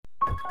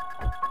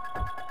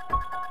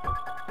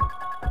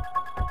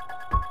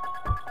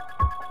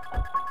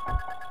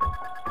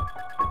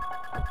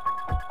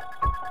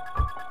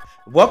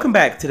Welcome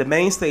back to the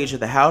main stage of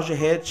the How's Your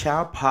Head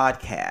Child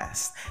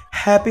podcast.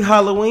 Happy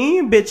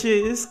Halloween,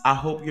 bitches! I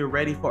hope you're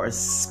ready for a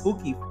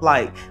spooky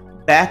flight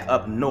back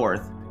up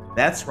north.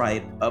 That's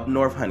right, up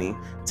north, honey.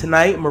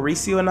 Tonight,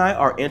 Mauricio and I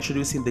are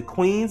introducing the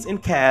queens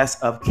and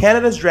cast of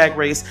Canada's Drag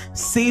Race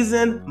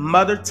season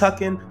Mother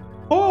Tuckin'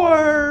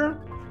 4.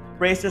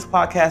 Racers,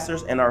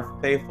 podcasters, and our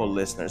faithful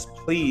listeners,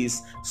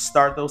 please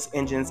start those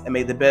engines and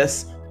may the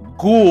best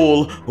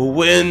ghoul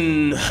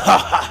win.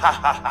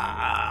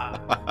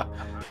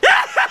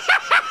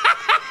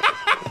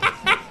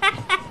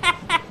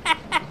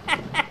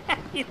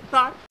 You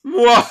thought?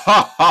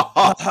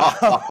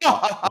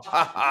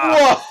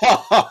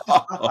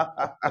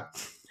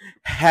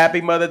 Happy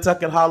Mother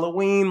Tuckin'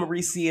 Halloween,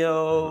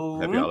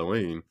 Mauricio. Happy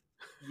Halloween.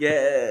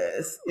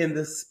 Yes, in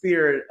the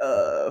spirit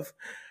of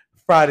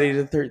Friday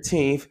the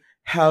 13th.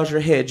 How's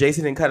your head?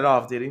 Jason didn't cut it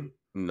off, did he?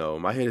 No,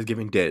 my head is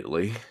giving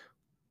deadly.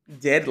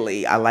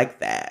 Deadly. I like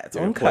that.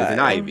 Giving poison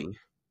ivy.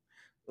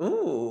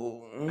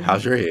 Ooh.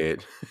 How's your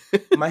head?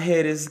 My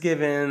head is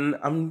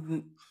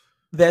giving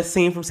that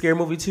scene from Scary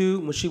Movie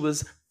 2 when she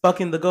was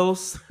fucking the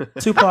ghost.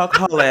 Tupac,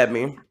 holla at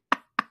me.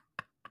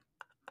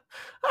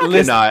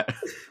 Cannot.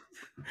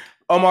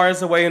 Omar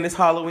is away on this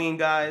Halloween,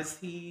 guys.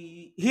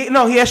 He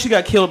actually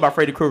got killed by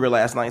Freddy Krueger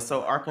last night.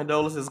 So our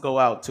condolences go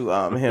out to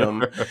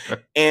him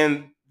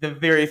and the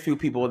very few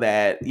people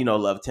that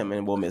loved him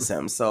and will miss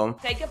him. So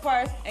Take your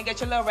purse and get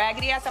your little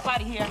raggedy ass up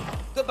out of here.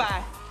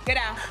 Goodbye. Get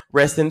out.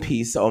 Rest in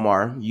peace,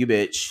 Omar. You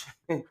bitch.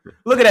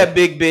 Look at that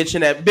big bitch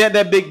and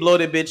that big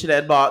bloated bitch in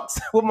that box.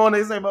 What more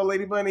they say about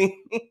Lady Bunny?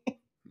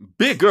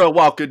 Big girl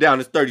walking down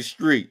this 30th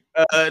Street.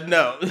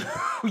 No.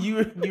 you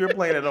were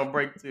playing it on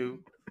break too.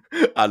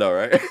 I know,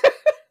 right?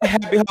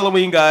 Happy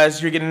Halloween,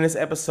 guys. You're getting this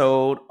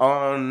episode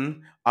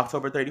on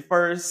October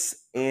 31st.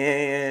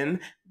 And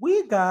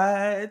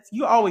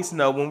you always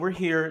know when we're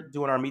here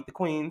doing our Meet the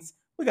Queens,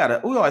 we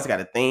always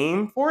got a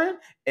theme for it.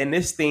 And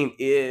this theme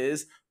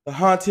is the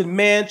Haunted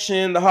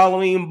Mansion, the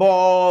Halloween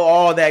Ball,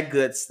 all that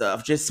good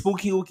stuff. Just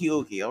spooky,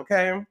 ooky,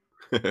 okay?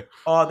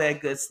 All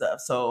that good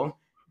stuff. So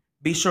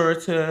be sure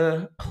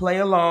to play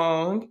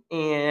along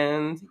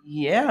and,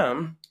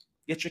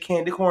 get your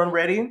candy corn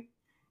ready.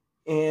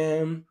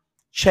 And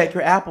check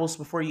your apples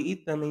before you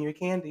eat them and your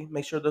candy.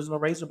 Make sure there's no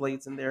razor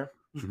blades in there.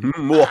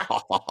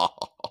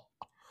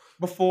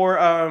 Before,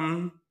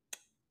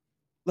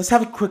 let's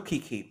have a quick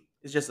kiki.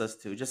 It's just us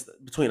two, just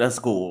between us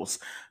ghouls.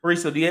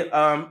 Mauricio, do you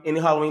have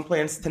any Halloween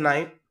plans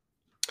tonight?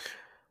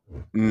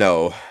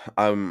 No.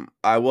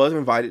 I was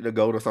invited to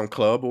go to some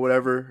club or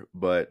whatever,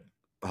 but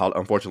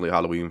unfortunately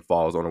Halloween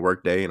falls on a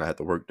work day and I have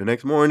to work the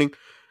next morning.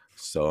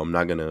 So I'm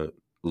not going to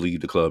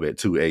leave the club at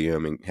 2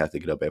 a.m. and have to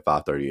get up at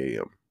 5:30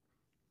 a.m.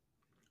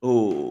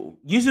 Oh,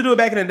 you used to do it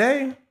back in the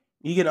day?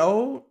 You get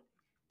old?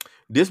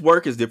 This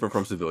work is different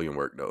from civilian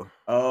work, though.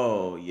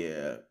 Oh,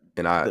 yeah.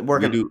 And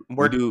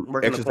we do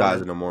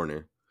exercise in the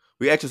morning.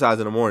 We exercise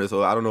in the morning,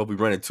 so I don't know if we're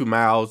running 2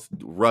 miles,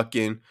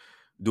 rucking,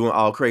 doing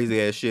all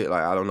crazy ass shit.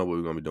 Like, I don't know what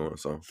we're going to be doing,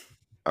 so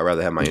I'd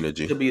rather have my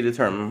energy. To be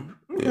determined.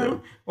 Okay. Yeah.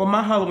 Well,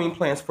 my Halloween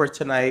plans for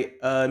tonight,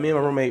 me and my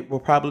roommate will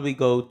probably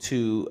go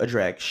to a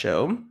drag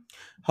show.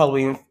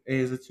 Halloween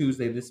is a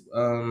Tuesday.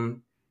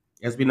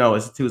 As we know,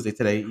 it's a Tuesday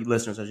today, you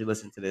listeners, as you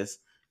listen to this.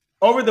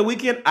 Over the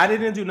weekend, I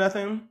didn't do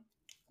nothing.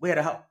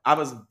 I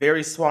was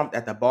very swamped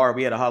at the bar.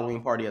 We had a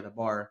Halloween party at the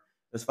bar.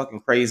 It was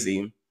fucking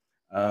crazy.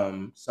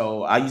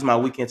 So I used my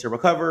weekend to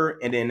recover,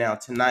 and then now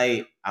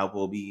tonight I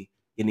will be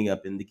getting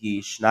up in the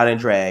geesh, not in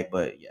drag,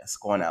 but yes,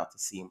 going out to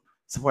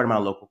supporting my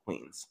local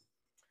queens.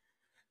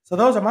 So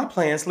those are my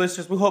plans,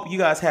 listeners. We hope you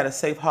guys had a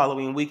safe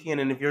Halloween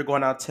weekend, and if you're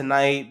going out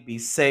tonight, be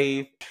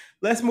safe.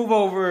 Let's move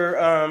over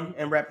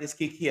and wrap this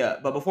kiki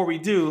up. But before we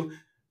do,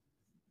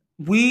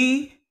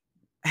 we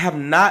have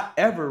not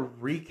ever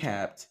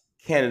recapped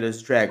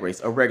Canada's Drag Race,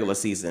 a regular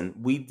season.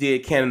 We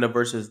did Canada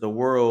versus the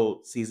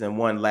World season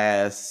 1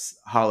 last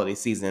holiday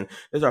season.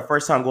 This is our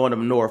first time going up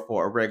north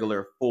for a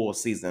regular full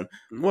season.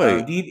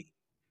 Wait,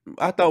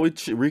 I thought we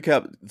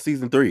recap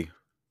season 3.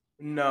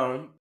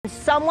 No.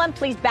 Someone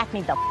please back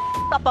me the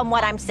up on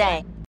what I'm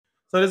saying.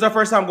 So this is our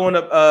first time going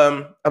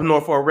up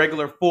north for a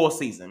regular full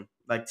season,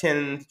 like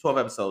 10 to 12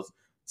 episodes.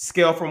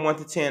 Scale from 1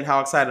 to 10, how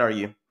excited are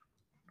you?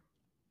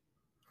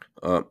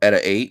 At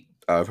an 8.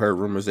 I've heard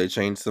rumors they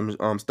changed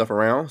some stuff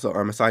around, so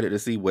I'm excited to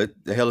see what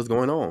the hell is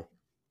going on.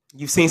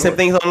 You've seen some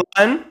things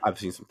online? I've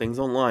seen some things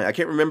online. I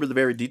can't remember the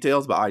very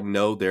details, but I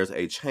know there's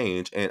a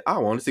change, and I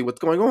want to see what's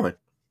going on.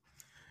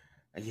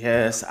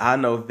 Yes, I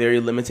know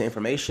very limited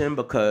information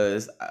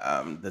because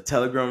the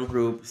Telegram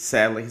group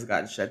sadly has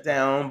gotten shut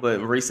down, but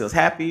Mauricio's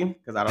happy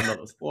because I don't know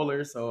those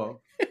spoilers,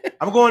 so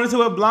I'm going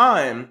into it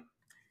blind.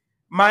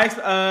 My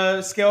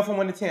scale from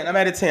 1 to 10, I'm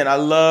at a 10. I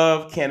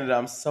love Canada.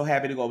 I'm so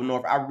happy to go up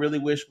north. I really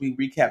wish we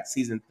recapped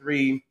season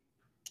 3.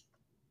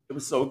 It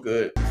was so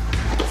good.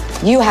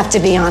 You have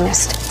to be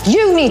honest.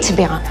 You need to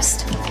be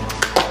honest.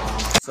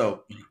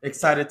 So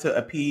excited to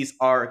appease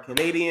our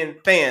Canadian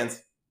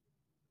fans.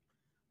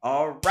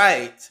 All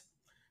right.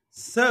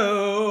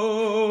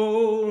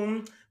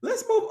 So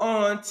Let's move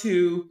on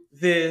to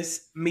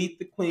this Meet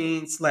the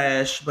Queen /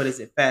 but is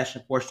it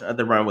fashion portion of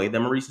the runway that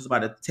Maurice is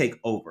about to take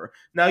over.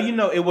 Now, you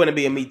know, it wouldn't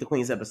be a Meet the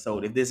Queens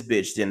episode if this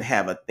bitch didn't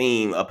have a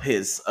theme up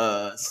his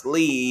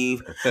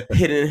sleeve,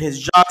 hidden in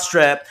his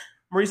jockstrap.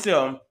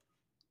 Mauricio,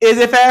 is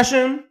it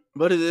fashion?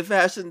 But is it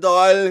fashion,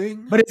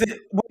 darling? But is it,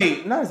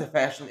 wait, not is it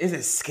fashion? Is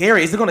it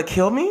scary? Is it going to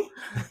kill me?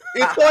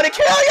 It's going to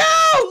kill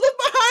you! Look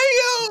behind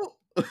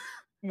you!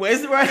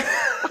 Where's the right?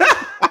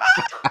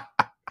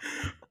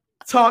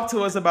 Talk to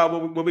us about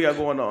what we got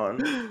going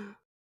on.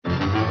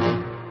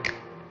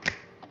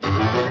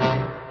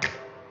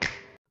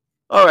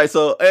 All right,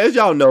 so as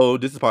y'all know,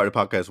 this is part of the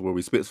podcast where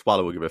we spit,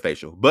 swallow, and give a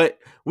facial. But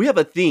we have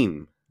a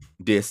theme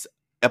this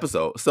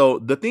episode. So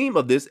the theme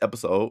of this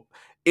episode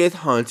is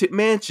Haunted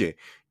Mansion.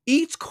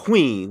 Each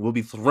queen will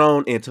be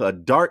thrown into a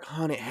dark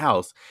haunted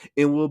house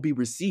and will be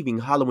receiving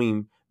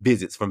Halloween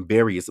visits from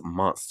various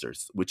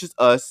monsters, which is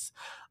us.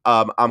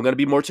 I'm going to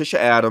be Morticia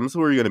Adams.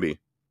 Who are you going to be?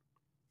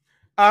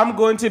 I'm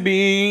going to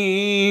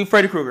be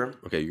Freddy Krueger.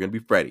 Okay, you're going to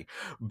be Freddy.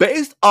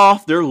 Based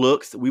off their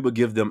looks, we will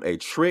give them a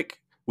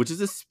trick, which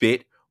is a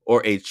spit,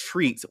 or a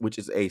treat, which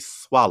is a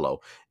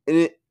swallow.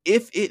 And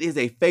if it is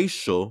a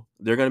facial,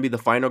 they're going to be the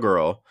final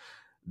girl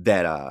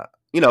that,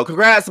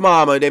 congrats,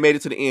 mama, they made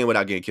it to the end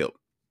without getting killed.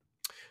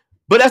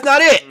 But that's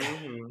not it.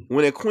 Mm-hmm.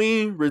 When a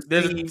queen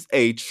receives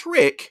a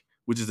trick,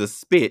 which is a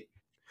spit,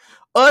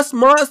 us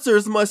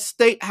monsters must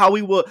state how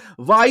we will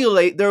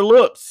violate their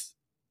looks.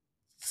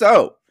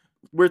 So,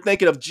 we're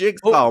thinking of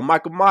Jigsaw,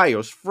 Michael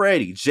Myers,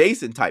 Freddy,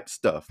 Jason type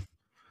stuff.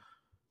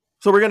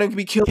 So we're going to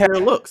be killing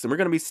their looks. And we're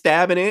going to be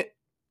stabbing it,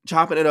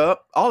 chopping it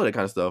up, all of that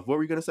kind of stuff. What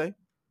were you going to say?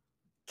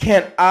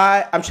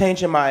 I'm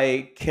changing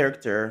my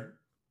character.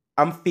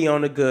 I'm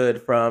Fiona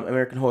Good from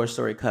American Horror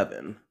Story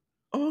Coven.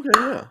 Oh, okay,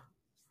 yeah.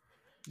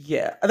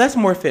 Yeah, that's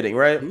more fitting,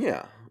 right?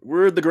 Yeah.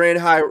 We're the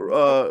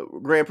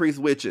Grand Priest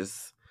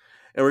witches.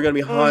 And we're going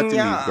to be haunting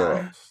these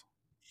girls.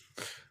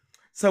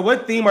 So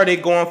what theme are they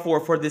going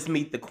for this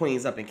Meet the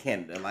Queens up in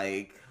Canada?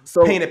 Like,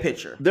 paint a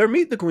picture. Their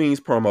Meet the Queens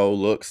promo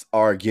looks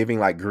are giving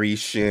like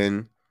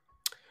Grecian,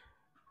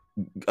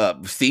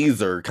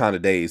 Caesar kind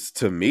of days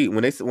to me.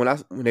 When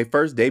they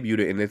first debuted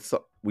it and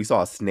we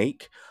saw a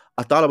snake,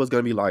 I thought it was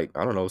going to be like,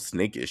 I don't know,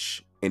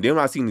 snakish. And then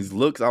when I seen these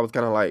looks, I was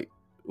kind of like,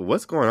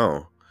 what's going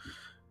on?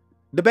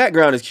 The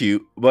background is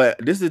cute,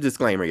 but this is a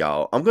disclaimer,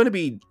 y'all. I'm going to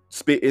be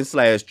spitting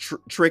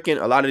 / tricking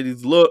a lot of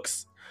these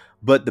looks,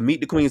 but the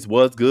Meet the Queens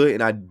was good,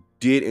 and I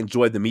did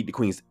enjoy the Meet the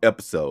Queens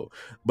episode.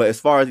 But as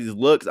far as these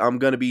looks, I'm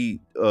going to be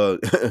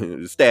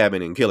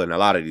stabbing and killing a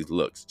lot of these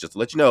looks, just to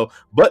let you know.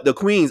 But the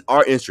queens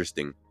are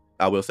interesting.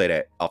 I will say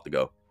that off the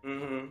go.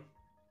 Mm-hmm.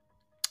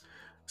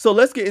 So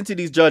let's get into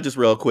these judges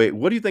real quick.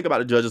 What do you think about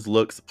the judges'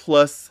 looks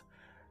plus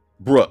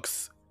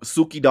Brooks,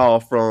 Suki Doll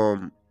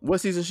from... What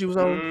season she was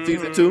on?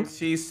 Season 2?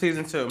 She's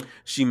season 2.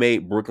 She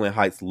made Brooklyn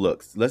Heights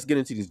looks. Let's get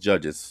into these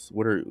judges.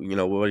 What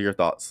are your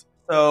thoughts?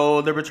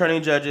 So the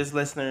returning judges,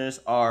 listeners,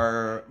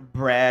 are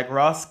Brad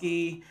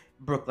Roski,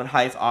 Brooklyn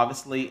Heights,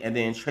 obviously, and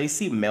then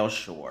Tracy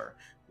Melchior.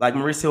 Like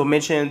Mauricio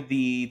mentioned,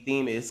 the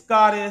theme is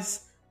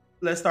Goddess.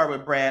 Let's start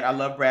with Brad. I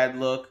love Brad's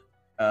look.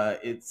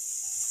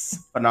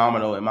 It's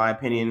phenomenal, in my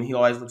opinion. He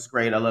always looks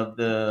great. I love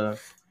the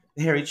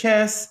hairy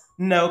chest.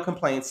 No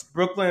complaints.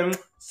 Brooklyn,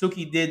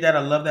 Suki did that. I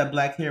love that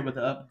black hair with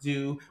the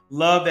updo.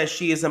 Love that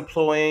she is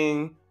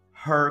employing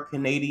her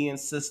Canadian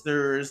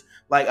sisters.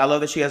 Like, I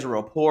love that she has a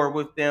rapport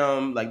with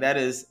them. Like, that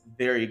is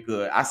very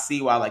good. I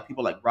see why, like,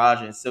 people like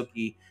Raja and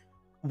Suki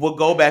will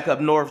go back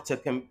up north to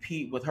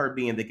compete with her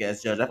being the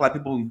guest judge. I feel like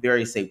people will be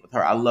very safe with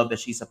her. I love that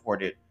she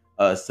supported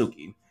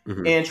Suki.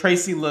 Mm-hmm. And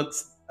Tracy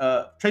looks...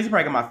 Tracy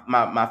probably got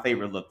my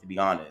favorite look, to be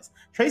honest.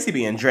 Tracy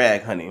being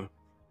drag, honey.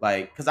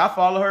 Like, because I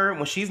follow her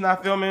when she's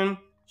not filming.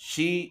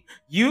 She's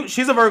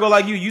a Virgo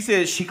like you. You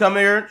said she come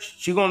here,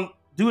 she gonna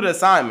do the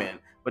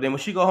assignment. But then when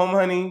she go home,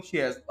 honey,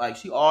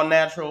 she all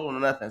natural and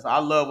nothing. So I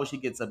love when she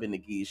gets up in the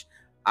geesh.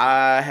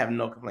 I have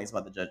no complaints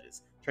about the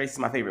judges. Tracy's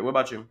my favorite. What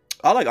about you?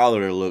 I like all of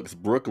their looks.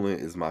 Brooklyn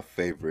is my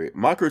favorite.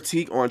 My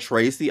critique on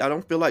Tracy, I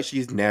don't feel like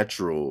she's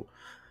natural.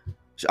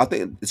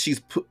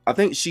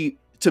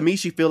 To me,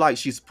 she feel like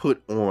she's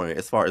put on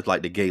as far as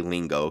like the gay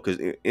lingo. Because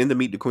in the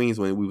Meet the Queens,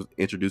 when we was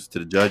introduced to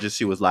the judges,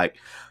 she was like,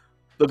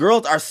 the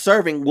girls are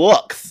serving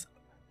looks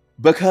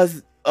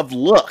because of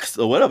looks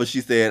or whatever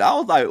she said. I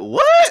was like,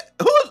 what?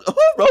 Who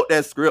wrote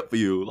that script for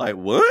you? Like,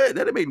 what?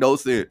 That didn't make no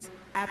sense.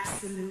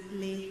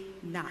 Absolutely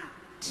not.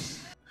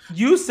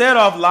 You said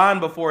offline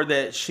before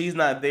that she's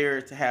not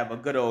there to have a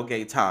good old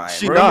gay time.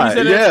 She not.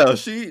 Yeah,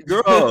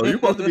 girl, you're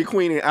supposed to be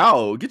queening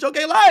out. Get your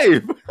gay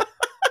life.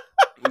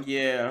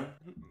 Yeah.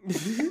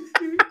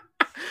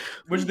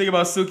 What you think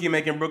about Suki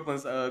making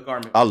Brooklyn's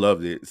garment? I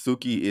loved it.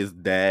 Suki is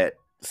that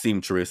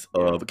seamstress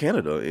of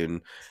Canada, and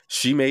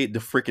she made the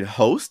freaking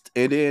host,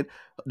 and then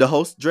the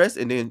host dress,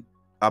 and then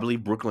I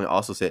believe Brooklyn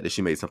also said that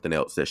she made something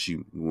else that she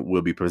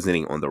will be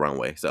presenting on the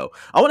runway. So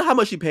I wonder how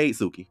much she paid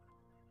Suki.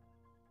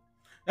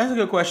 That's a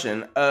good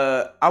question.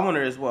 I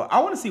wonder as well. I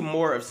want to see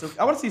more of Suki.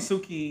 I want to see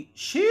Suki.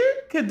 She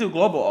could do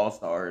Global All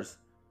Stars.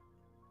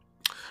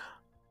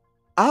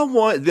 I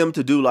want them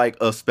to do like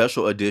a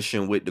special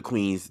edition with the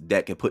queens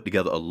that can put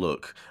together a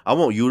look. I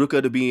want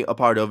Utica to be a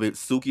part of it,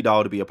 Suki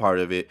Doll to be a part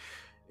of it,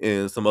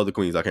 and some other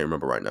queens I can't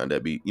remember right now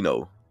that be,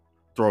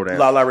 throw down.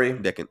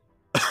 Lalaurie. That can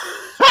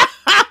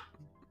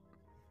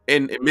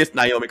and Miss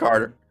Naomi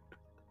Carter.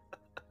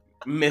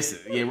 Miss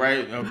it. Yeah,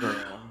 right? Oh, girl.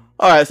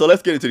 All right, so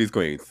let's get into these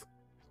queens.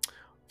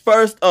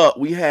 First up,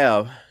 we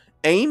have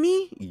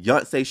Amy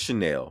Yonsei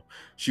Chanel.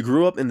 She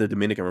grew up in the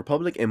Dominican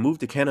Republic and moved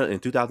to Canada in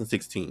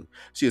 2016.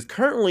 She is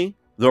currently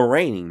the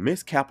reigning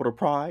Miss Capital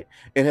Pride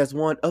and has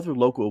won other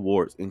local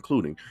awards,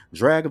 including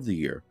Drag of the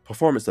Year,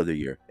 Performance of the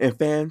Year, and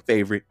Fan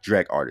Favorite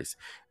Drag Artist.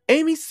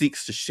 Amy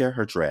seeks to share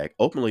her drag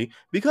openly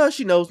because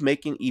she knows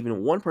making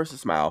even one person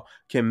smile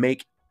can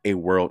make a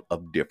world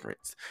of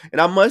difference. And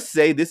I must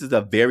say, this is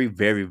a very,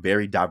 very,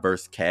 very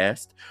diverse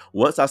cast.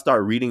 Once I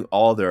start reading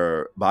all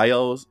their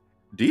bios,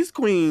 these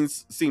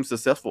queens seem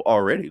successful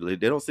already. They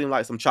don't seem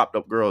like some chopped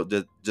up girl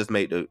that just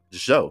made the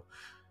show.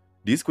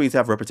 These queens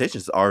have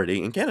reputations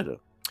already in Canada.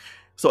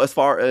 So as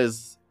far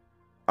as,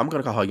 I'm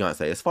going to call her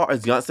Yonsei. As far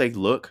as Yonsei's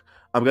look,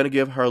 I'm going to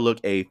give her look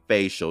a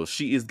facial.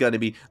 She is going to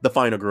be the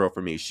final girl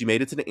for me. She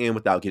made it to the end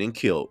without getting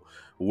killed.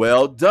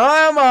 Well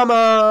done,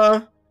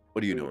 mama.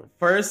 What are you doing?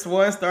 First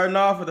one, starting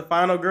off with the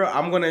final girl.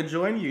 I'm going to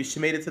join you. She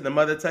made it to the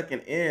mother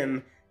tucking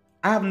in.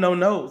 I have no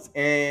notes.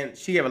 And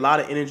she gave a lot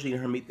of energy in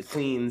her Meet the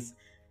Queens.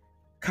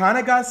 Kind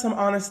of got some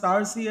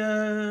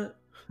Anastasia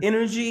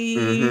energy.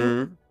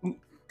 Mm-hmm.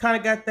 Kind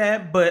of got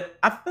that. But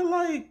I feel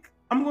like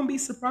I'm going to be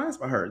surprised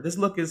by her. This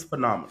look is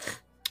phenomenal.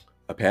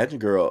 A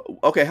pageant girl.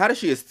 Okay, how did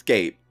she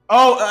escape?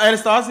 Oh,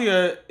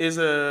 Anastasia is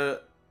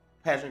a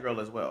pageant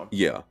girl as well.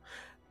 Yeah.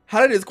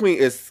 How did this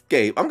queen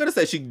escape? I'm going to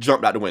say she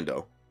jumped out the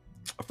window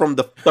from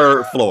the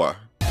 3rd floor.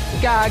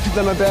 Gagged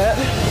them a bit.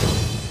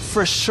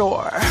 For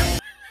sure.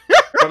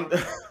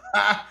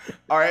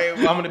 All right,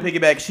 well, I'm going to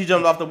piggyback. She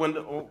jumped off the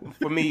window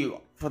for me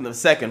from the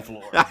 2nd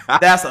floor.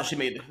 That's how she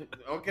made it.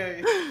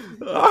 Okay.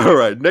 All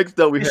right, next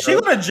up we have... Is she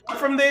going to jump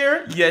from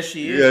there? Yes,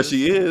 she is. Yeah,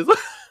 she is.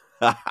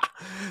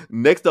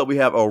 Next up, we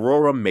have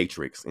Aurora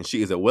Matrix, and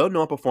she is a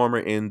well-known performer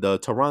in the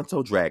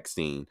Toronto drag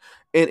scene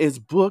and is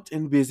booked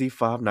and busy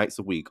 5 nights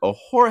a week.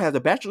 Aurora has a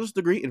bachelor's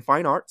degree in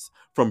fine arts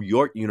from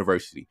York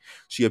University.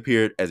 She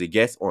appeared as a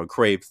guest on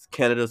Crave's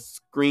Canada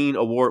Screen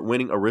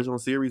Award-winning original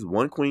series,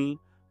 One Queen,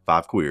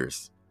 5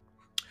 Queers.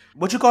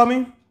 What you call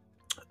me?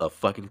 A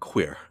fucking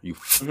queer. You.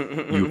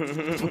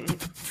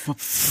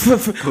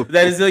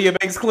 That is Zelia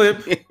Banks clip.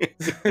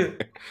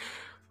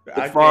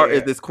 As far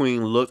as this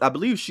queen looks, I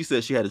believe she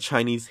said she had a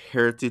Chinese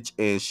heritage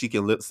and she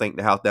can lip sync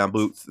the house down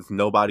boots.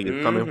 Nobody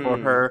is coming for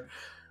her.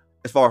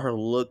 As far as her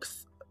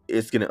looks,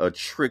 it's getting a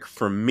trick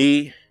from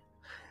me.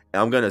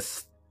 And I'm going to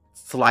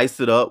slice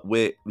it up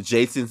with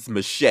Jason's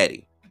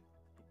machete.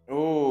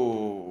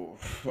 Oh,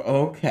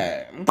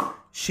 okay.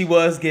 She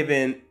was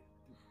given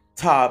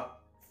top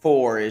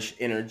 4-ish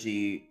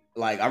energy.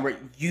 Like,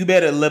 you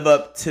better live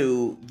up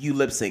to you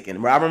lip syncing.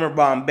 Where I remember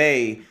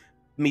Bombay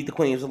Meet the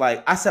Queens was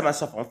like, I set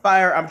myself on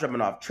fire. I'm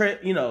jumping off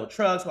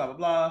trucks, blah, blah,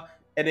 blah.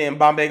 And then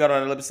Bombay got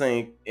on a lip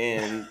sync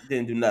and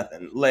didn't do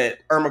nothing.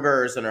 Let Irma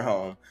Gerd send her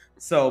home.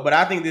 So, but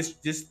I think this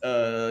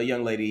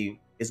young lady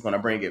is going to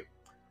bring it.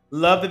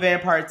 Love the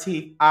vampire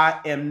teeth.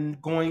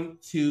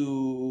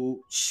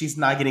 She's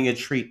not getting a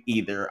treat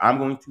either. I'm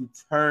going to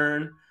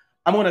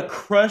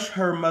crush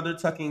her mother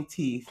tucking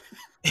teeth.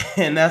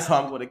 And that's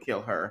how I'm going to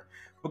kill her.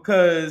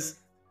 Because,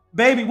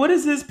 baby, what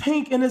is this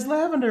pink and this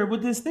lavender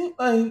with this thing?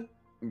 Like,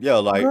 yeah,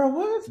 like, girl,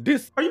 what?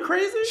 Are you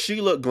crazy?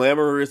 She looked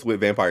glamorous with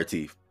vampire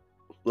teeth.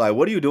 Like,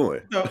 what are you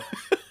doing?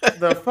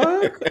 The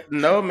fuck?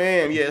 No,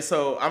 ma'am. Yeah,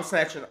 so I'm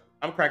cracking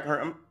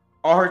her.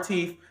 All her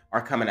teeth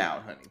are coming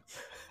out, honey.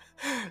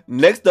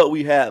 Next up,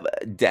 we have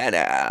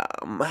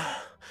Danam.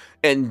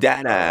 And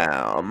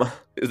Danam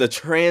is a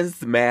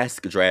trans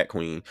mask drag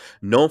queen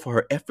known for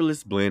her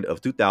effortless blend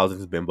of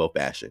 2000s bimbo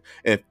fashion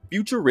and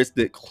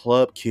futuristic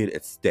club kid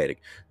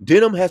aesthetic.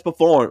 Denim has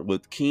performed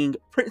with King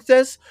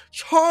Princess,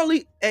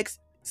 Charlie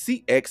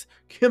XCX,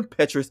 Kim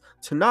Petras,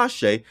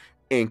 Tinashe,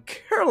 and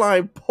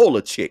Caroline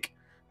Polachek. Is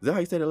that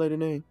how you say that lady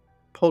name?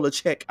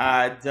 Polachek?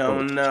 I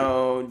don't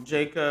know,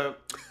 Jacob.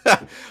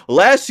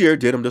 Last year,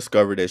 Denim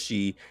discovered that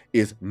she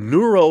is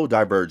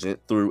neurodivergent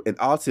through an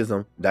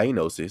autism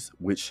diagnosis,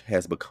 which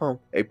has become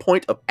a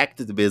point of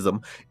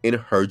activism in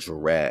her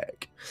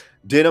drag.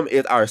 Denim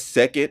is our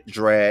second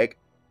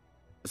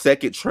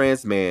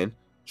trans man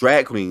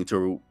drag queen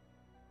to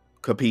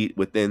compete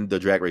within the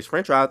Drag Race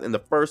franchise and the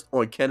first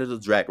on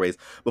Canada's Drag Race.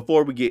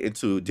 Before we get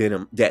into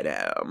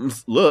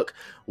Denim's look,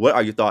 what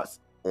are your thoughts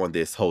on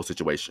this whole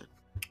situation?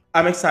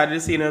 I'm excited to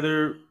see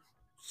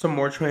some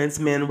more trans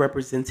men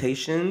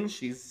representation.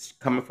 She's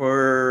coming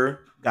for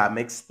God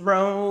Makes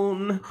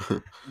Throne.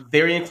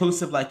 Very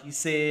inclusive, like you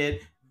said,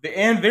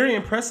 and very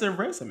impressive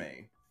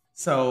resume.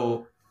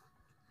 So,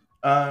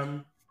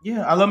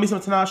 yeah, I love me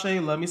some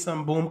Tinashe, love me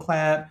some Boom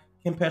Clap,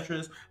 Kim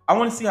Petras. I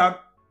want to see how.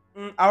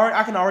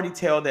 I can already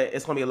tell that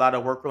it's going to be a lot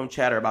of workroom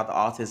chatter about the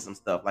autism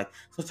stuff. Like,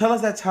 so tell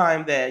us that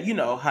time that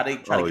how they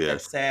try to get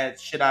that sad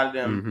shit out of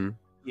them. Mm-hmm.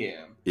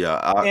 Yeah,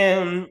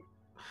 yeah.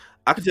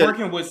 I could tell.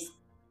 working with.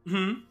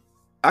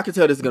 I could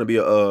tell this is gonna be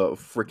a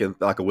freaking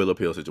like a Willow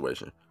Pill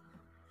situation.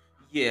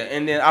 Yeah,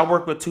 and then I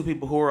work with two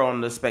people who are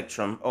on the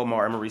spectrum,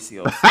 Omar and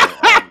Mauricio.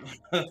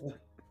 So,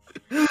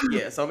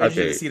 yeah, so I'm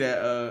interested to see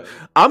that.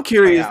 I'm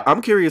curious. out.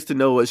 I'm curious to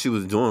know what she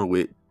was doing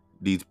with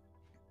these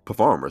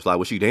performers. Like,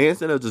 was she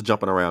dancing or just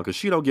jumping around? Because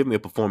she don't give me a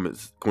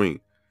performance queen.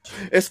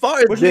 As far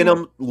as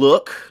Venom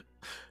look,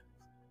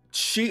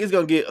 she is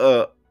gonna get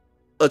a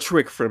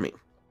trick from me.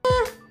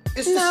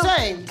 It's the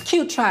same.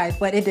 Cute tried,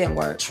 but it didn't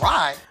work.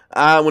 Try.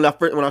 When I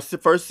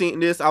first seen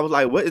this, I was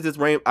like, "What is this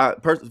rainbow?"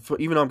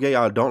 Even though I'm gay,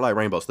 I don't like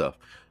rainbow stuff.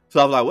 So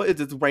I was like, "What is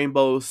this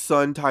rainbow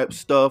sun type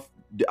stuff?"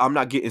 I'm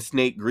not getting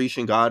Snake,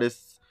 Grecian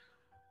goddess.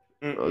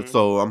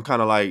 So I'm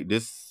kind of like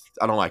this.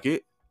 I don't like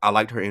it. I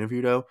liked her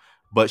interview though,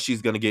 but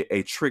she's gonna get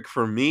a trick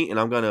from me, and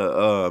I'm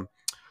gonna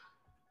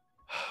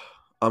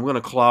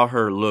claw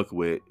her look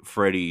with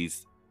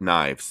Freddy's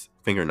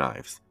finger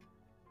knives,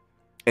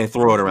 and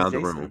throw it around the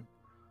room.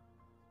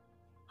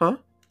 Huh?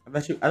 I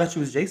thought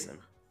you was Jason.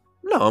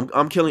 No,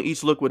 I'm killing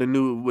each look with a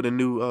new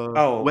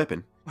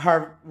weapon.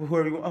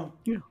 Whoever you. Oh,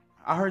 yeah.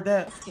 I heard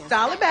that.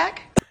 Solid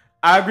back.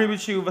 I agree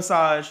with you,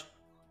 Visage.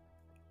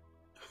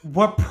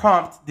 What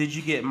prompt did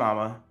you get,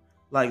 Mama?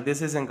 Like,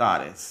 this isn't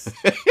Goddess.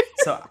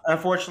 So,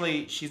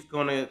 unfortunately, she's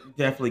going to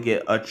definitely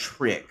get a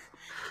trick.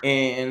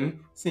 And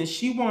since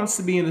she wants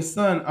to be in the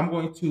sun, I'm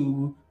going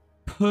to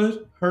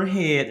put her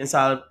head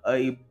inside of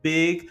a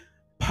big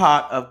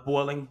pot of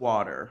boiling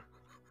water.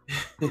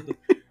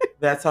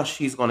 That's how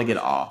she's going to get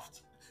offed.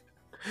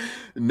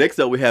 Next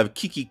up, we have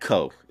Kiki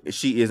Ko.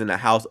 She is in the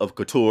House of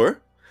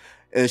Couture.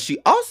 And she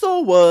also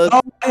was... Oh,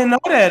 I didn't know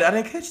that. I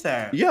didn't catch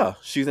that. Yeah,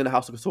 she's in the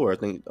House of Couture. I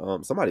think I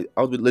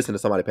was listening to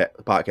somebody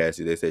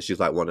podcast. They said she's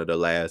like one of the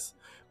last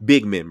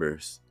big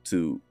members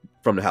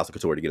from the House of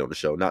Couture to get on the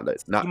show. Not.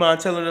 You mind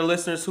telling the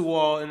listeners who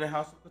are in the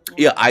House of Couture?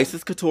 Yeah,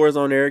 Isis Couture is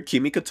on there.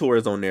 Kimmy Couture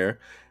is on there.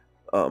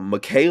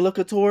 Michaela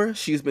Couture.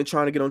 She's been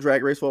trying to get on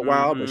Drag Race for a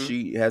while, but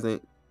she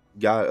hasn't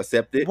got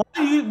accepted.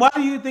 Why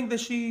do you think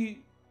that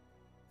she?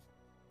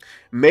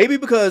 Maybe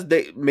because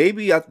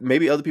maybe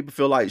other people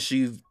feel like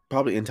she's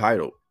probably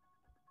entitled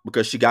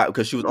because she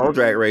was on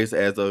Drag Race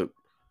as a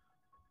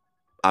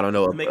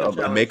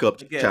makeup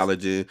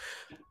challenge.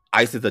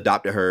 Isis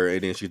adopted her,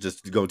 and then she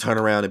just gonna turn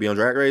around and be on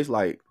Drag Race.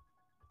 Like,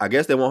 I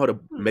guess they want her to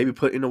maybe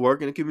put in the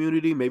work in the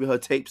community. Maybe her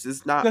tapes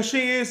is not. Because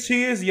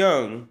she is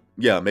young.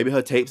 Yeah, maybe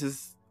her tapes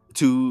is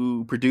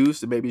to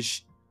produce, and maybe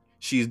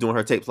she's doing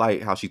her tapes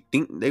like how she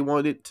think they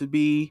want it to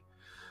be.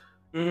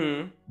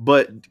 Mm-hmm.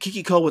 But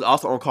Kiki Ko was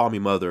also on Call Me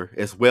Mother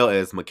as well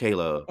as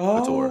Michaela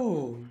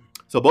Couture.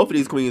 So both of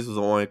these queens was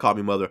on Call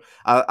Me Mother.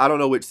 I don't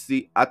know which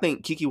I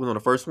think Kiki was on the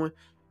first one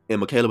and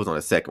Michaela was on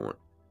the second one.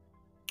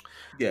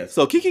 Yes.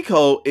 So Kiki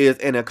Ko is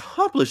an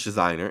accomplished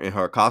designer and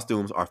her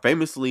costumes are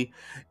famously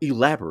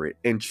elaborate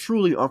and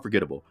truly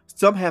unforgettable.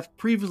 Some have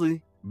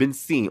previously been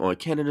seen on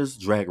Canada's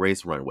Drag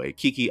Race runway.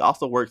 Kiki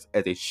also works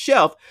as a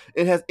chef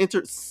and has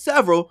entered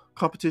several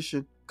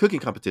cooking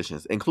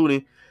competitions,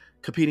 including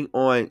competing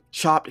on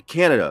Chopped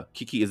Canada.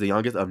 Kiki is the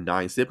youngest of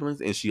 9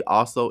 siblings, and she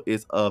also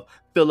is of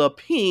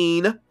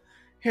Philippine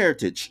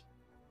heritage.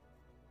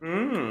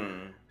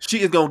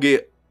 She is gonna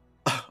get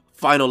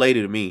final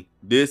lady to me.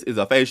 This is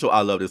a facial.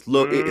 I love this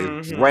look. It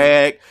is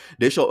drag.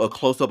 They show a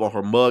close up on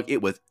her mug.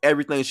 It was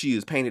everything. She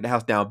is painted the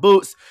house down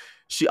boots.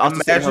 She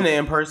also imagine it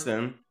in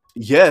person.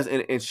 Yes,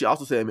 and she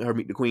also said in her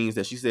Meet the Queens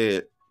that she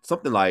said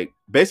something like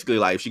basically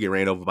like if she get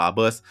ran over by a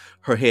bus,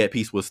 her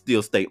headpiece will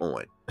still stay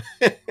on.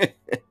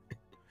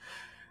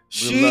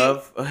 She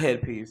love a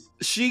headpiece.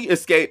 She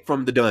escaped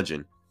from the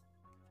dungeon.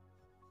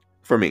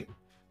 For me.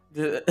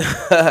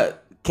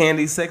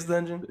 Candy sex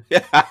dungeon?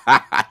 Yeah.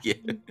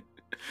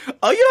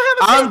 Oh, you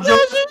don't have a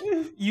sex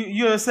dungeon?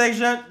 You're a sex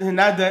dungeon?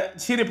 Not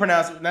that she didn't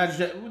pronounce it. Not she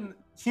didn't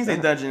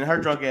say dungeon. Her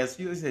drunk ass.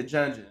 She said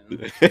dungeon.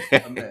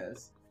 A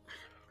mess.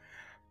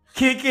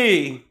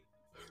 Kiki,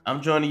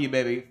 I'm joining you,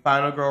 baby.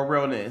 Final girl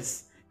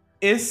realness.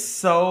 It's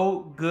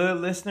so good,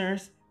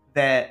 listeners,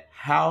 that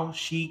how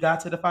she got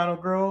to the final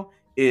girl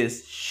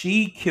is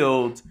she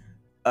killed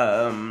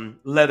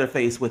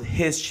Leatherface with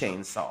his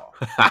chainsaw.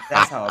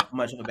 That's how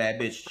much of a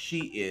bad bitch she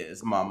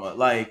is, mama.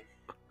 Like,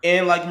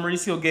 and like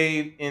Mauricio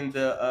gave in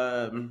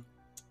the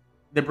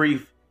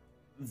brief,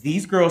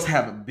 these girls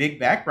have a big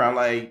background.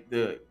 Like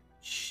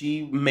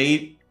she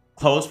made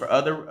clothes for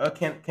other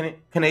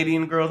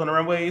Canadian girls on the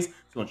runways.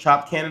 She's on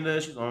Chopped Canada.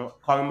 She's on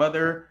Call Me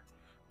Mother.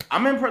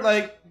 I'm impressed.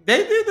 Like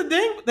they did the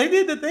thing. They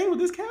did the thing with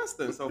this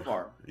casting so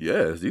far.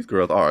 Yes, these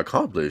girls are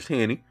accomplished,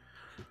 Hanny.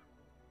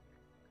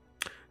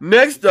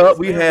 Next up,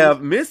 we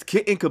have Miss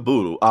Kitten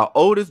Caboodle, our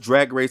oldest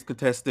Drag Race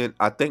contestant,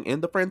 I think,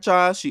 in the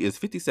franchise. She is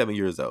 57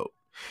 years old.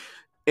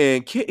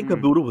 And Kitten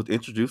Caboodle was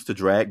introduced to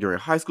drag during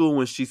high school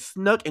when she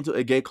snuck into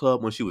a gay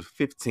club when she was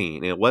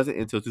 15. And it wasn't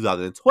until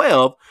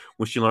 2012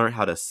 when she learned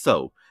how to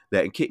sew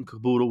that Kitten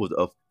Caboodle was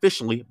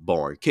officially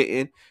born.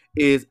 Kitten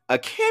is a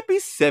campy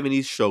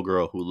 70s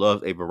showgirl who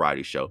loves a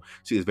variety show.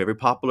 She is a very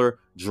popular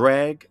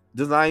drag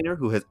designer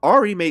who has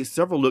already made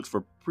several looks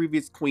for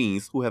previous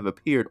queens who have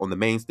appeared on the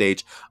main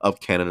stage of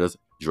Canada's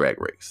Drag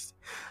Race.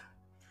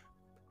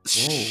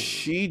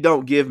 She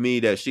don't give me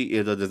that she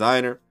is a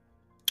designer,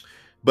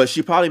 but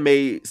she probably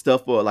made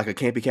stuff for like a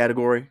campy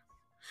category.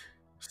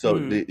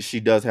 So she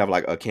does have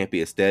like a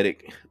campy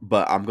aesthetic,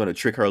 but I'm gonna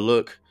trick her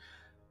look.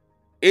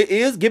 It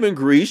is giving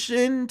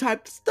Grecian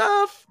type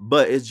stuff,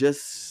 but it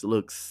just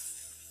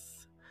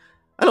looks.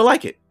 I don't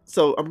like it,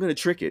 so I'm gonna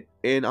trick it,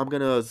 and I'm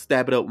gonna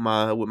stab it up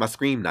with my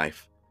Scream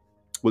knife,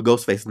 with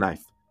Ghostface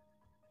knife.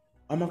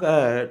 Oh my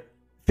god,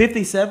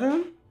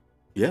 57.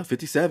 Yeah,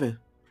 57.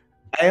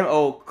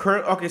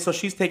 Okay, so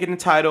she's taking the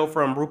title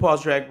from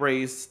RuPaul's Drag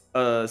Race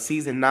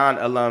season 9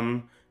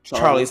 alum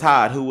Charlie's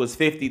Hyde, who was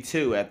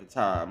 52 at the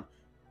time.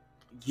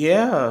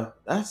 Yeah,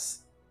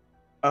 that's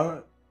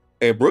and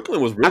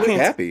Brooklyn was really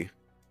happy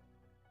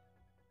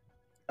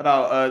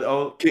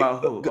about who?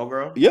 Oh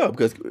girl. Yeah,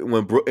 because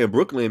when in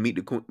Brooklyn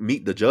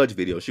meet the judge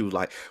video, she was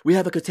like, "We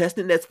have a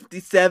contestant that's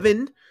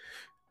 57,"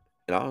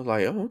 and I was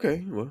like, "Oh,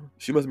 okay. Well,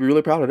 she must be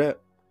really proud of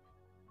that."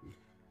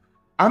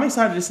 I'm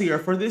excited to see her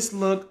for this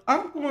look.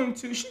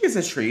 She gets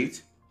a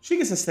treat. She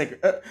gets a Snickers.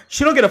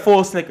 She don't get a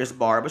full Snickers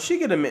bar, but she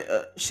get a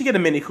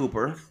Mini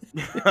Cooper.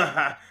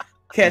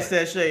 Catch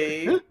that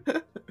shade.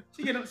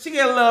 She get a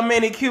little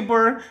Mini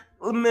Cooper,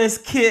 Miss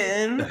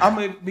Kitten. I'm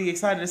gonna be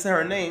excited to say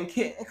her name,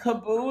 Kitten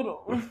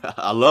Caboodle.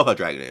 I love her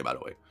drag name, by the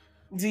way.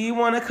 Do you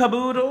want a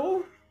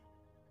caboodle?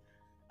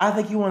 I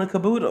think you want a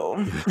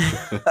caboodle.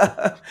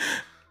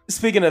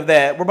 Speaking of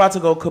that, we're about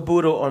to go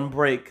caboodle on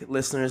break,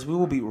 listeners. We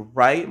will be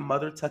right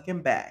mother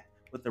tucking back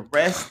with the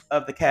rest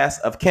of the cast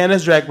of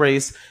Canada's Drag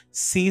Race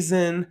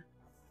Season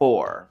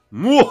 4. I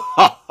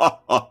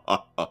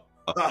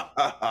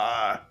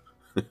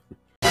put a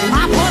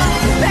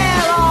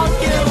spell on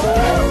you.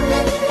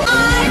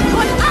 I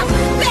put a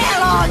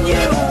spell on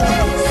you.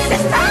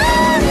 Sister,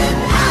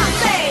 I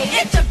say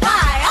it's a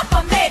pie, up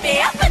a maybe,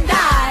 up and die.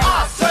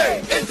 I say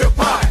it's a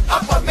pie,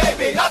 up a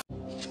maybe, up.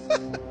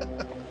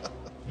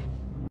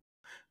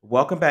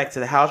 Welcome back to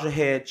the How's Your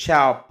Head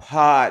Chow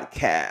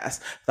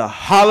podcast, the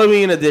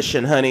Halloween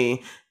edition,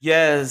 honey.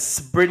 Yes,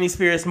 Britney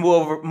Spears,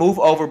 move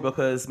over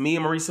because me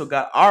and Mauricio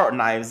got our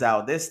knives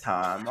out this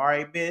time. All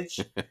right,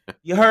 bitch.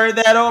 You heard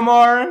that,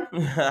 Omar?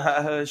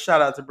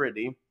 Shout out to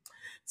Britney.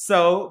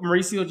 So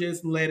Mauricio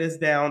just led us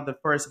down the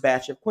first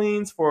batch of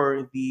queens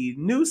for the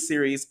new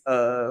season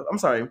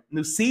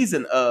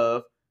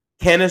of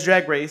Canada's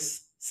Drag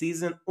Race,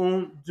 season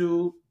uno,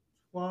 dos,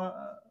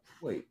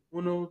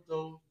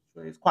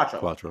 tres,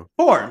 cuatro.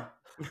 4.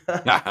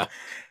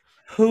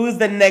 Who's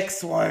the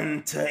next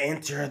one to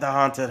enter the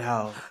haunted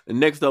house?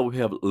 Next up, we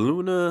have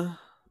Luna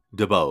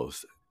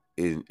DuBose.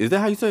 Is that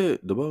how you say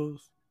it?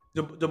 DuBose?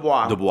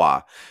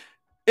 Dubois.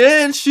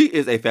 And she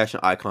is a fashion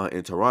icon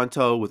in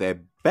Toronto with a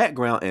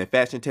background in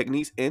fashion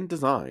techniques and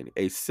design.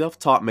 A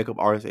self-taught makeup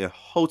artist and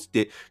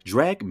hosted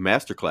drag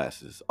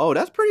masterclasses. Oh,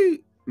 that's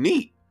pretty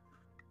neat.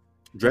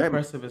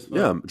 Impressive as fuck.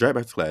 Yeah, drag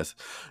masterclass.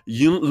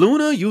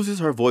 Luna uses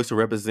her voice to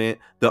represent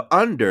the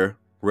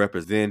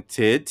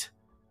underrepresented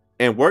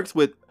and works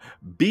with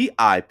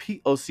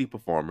BIPOC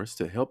performers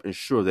to help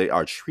ensure they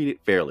are treated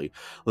fairly.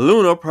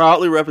 Luna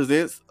proudly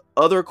represents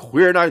other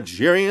queer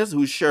Nigerians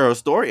who share her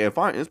story and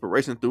find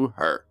inspiration through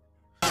her.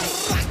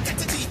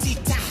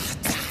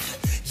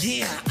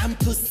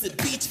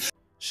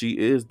 She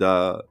is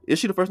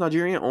she the first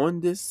Nigerian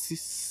on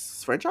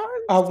this franchise?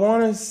 I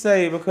want to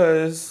say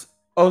because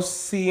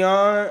Ocean,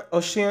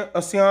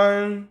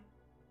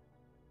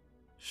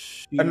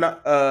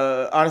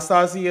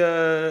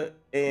 Anastasia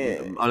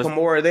and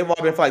Kimora, they've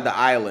all been for like the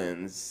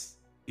islands.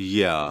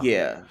 Yeah.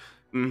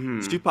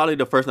 Mm-hmm. She's probably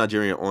the first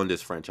Nigerian on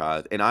this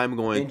franchise, and I'm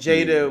going. And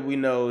Jada, we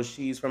know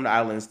she's from the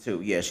islands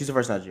too. Yeah, she's the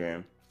first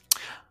Nigerian.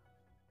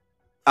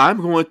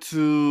 I'm going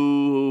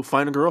to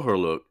find a girl her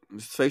look.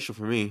 It's facial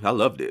for me. I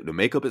loved it. The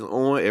makeup is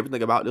on.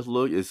 Everything about this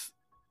look is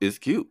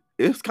cute.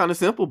 It's kind of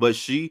simple, but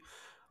she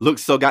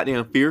looks so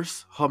goddamn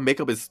fierce. Her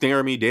makeup is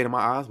staring me dead in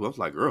my eyes. Well, I was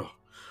like, girl,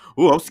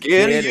 ooh, I'm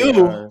scared of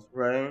you.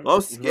 Right?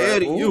 I'm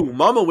scared of you.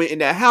 Mama went in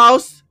that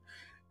house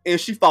and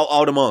she fought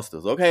all the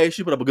monsters. Okay,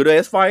 she put up a good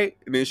ass fight,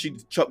 and then she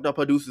chucked up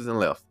her deuces and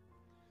left.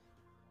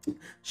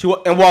 She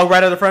walked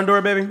right out the front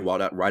door, baby.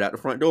 Walked out right out the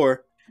front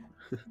door.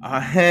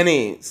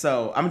 Honey,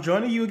 so I'm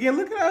joining you again.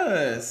 Look at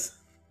us.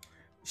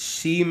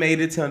 She made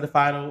it to the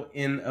final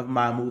end of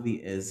my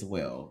movie as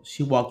well.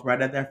 She walked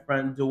right out that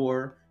front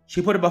door.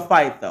 She put up a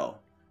fight though.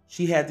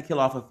 She had to kill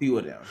off a few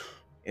of them.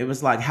 It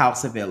was like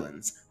House of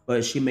Villains,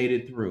 but she made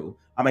it through.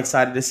 I'm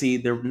excited to see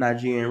the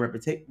Nigerian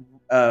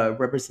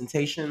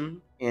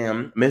representation.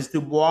 And Miss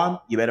Dubois,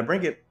 you better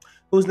bring it.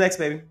 Who's next,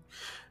 baby?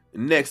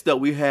 Next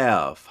up, we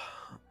have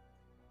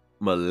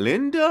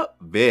Melinda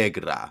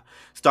Vegra.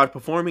 Started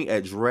performing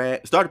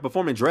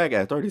drag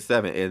at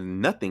 37,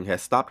 and nothing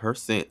has stopped her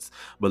since.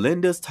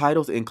 Melinda's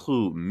titles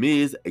include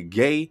Ms.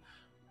 Gay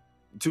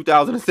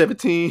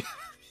 2017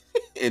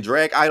 and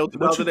Drag Idol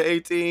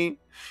 2018.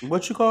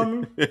 What you call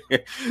me?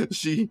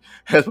 She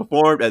has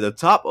performed at the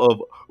top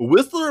of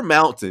Whistler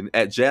Mountain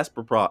at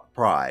Jasper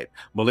Pride.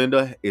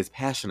 Melinda is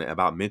passionate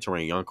about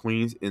mentoring young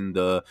queens in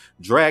the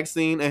drag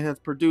scene and has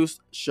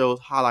produced shows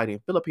highlighting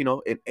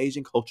Filipino and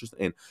Asian cultures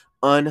and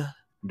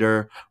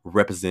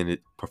underrepresented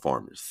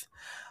performers.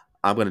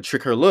 I'm gonna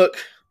trick her look.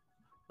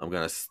 I'm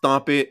gonna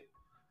stomp it.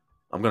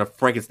 I'm gonna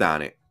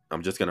Frankenstein it.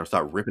 I'm just gonna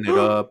start ripping it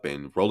up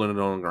and rolling it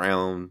on the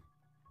ground.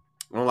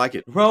 I don't like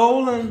it.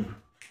 Rolling.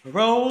 I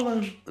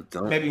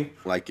don't Maybe.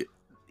 like it.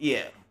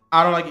 Yeah.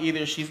 I don't like it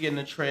either. She's getting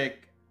a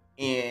trick.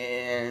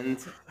 And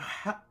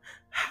how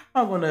am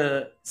I going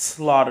to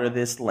slaughter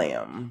this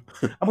lamb?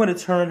 I'm going to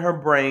turn her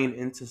brain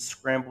into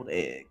scrambled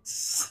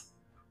eggs.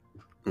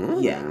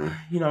 Yeah.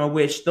 You know, I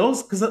wish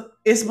those, because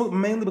it's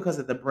mainly because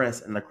of the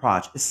breast and the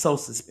crotch. It's so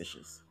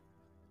suspicious.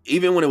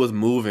 Even when it was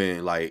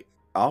moving, like,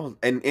 and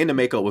the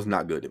makeup was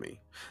not good to me.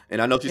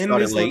 And I know she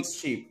started this late. looks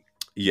cheap.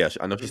 Yes,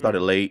 I know she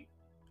started late.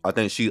 I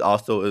think she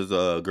also is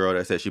a girl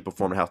that said she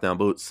performed House Down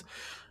Boots.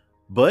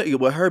 But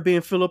with her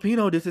being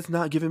Filipino, this is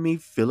not giving me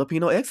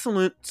Filipino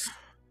excellence.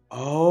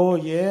 Oh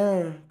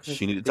yeah.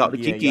 She need to talk to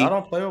Kiki. Y'all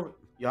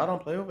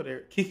don't play over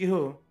there. Kiki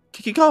who?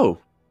 Kiki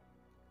Cole.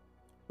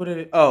 What did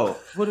it? Oh,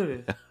 what did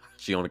it?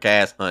 She on the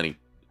cast, honey.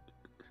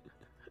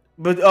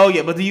 But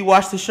do you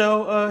watch the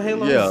show,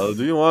 Halo? Yeah,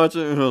 do you watch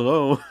it?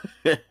 Hello.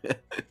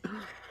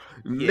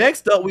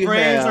 Next up, we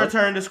Brains have are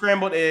turned to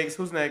scrambled eggs.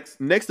 Who's next?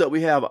 Next up,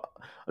 we have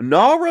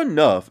Niara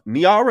Nuff.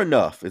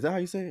 Is that how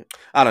you say it?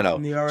 I don't know.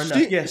 Niara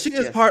Nuff. Yes, she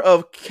is part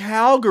of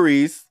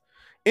Calgary's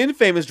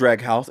infamous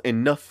drag house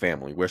and Nuff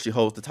family, where she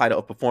holds the title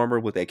of performer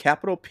with a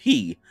capital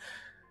P.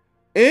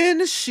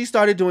 And she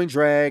started doing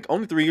drag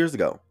only 3 years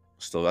ago.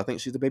 So I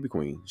think she's a baby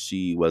queen.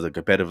 She was a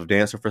competitive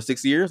dancer for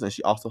 6 years, and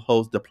she also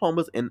holds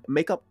diplomas in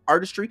makeup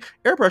artistry,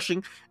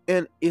 airbrushing,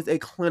 and is a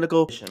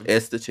clinical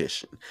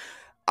esthetician.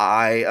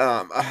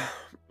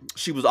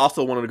 She was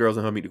also one of the girls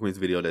in her Meet the Queens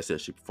video that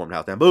said she performed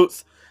House Down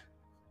Boots,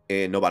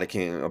 and nobody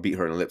can beat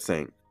her in a lip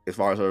sync. As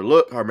far as her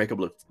look, her makeup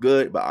looks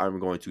good, but I'm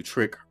going to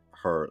trick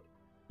her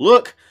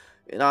look,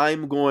 and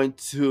I'm going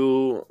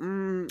to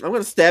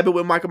stab it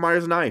with Michael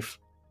Myers' knife.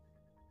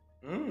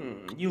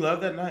 You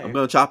love that knife. I'm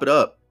gonna chop it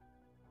up.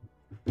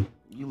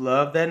 You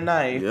love that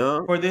knife.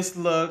 Yeah. For this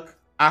look,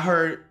 I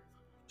heard,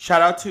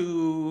 shout out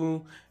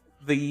to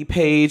the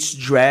page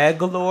Drag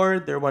Galore.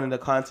 They're one of the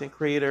content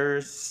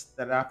creators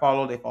that I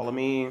follow. They follow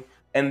me.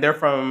 And they're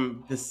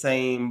from the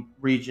same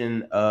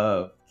region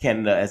of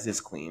Canada as this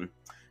queen.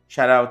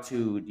 Shout out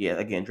to,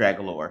 again, Drag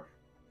Galore.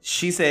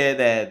 She said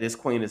that this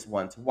queen is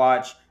one to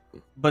watch,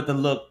 but the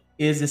look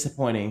is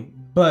disappointing.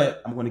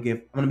 But I'm going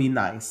to be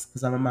nice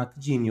because I'm in my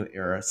congenial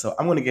era. So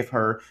I'm going to give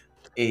her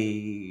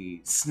a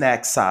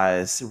snack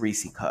size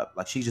Reese cup.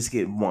 Like, she just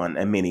get one,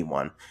 a mini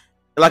one,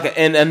 like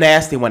a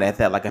nasty one at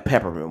that, like a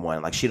peppermint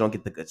one. Like, she don't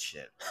get the good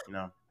shit. You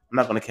know, I'm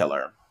not gonna kill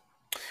her.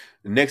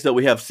 Next up,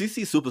 we have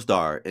CC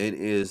Superstar. It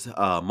is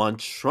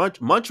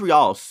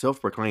Montreal's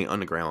self-proclaimed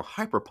underground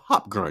hyper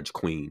pop grunge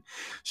queen.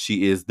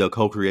 She is the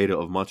co-creator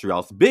of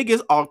Montreal's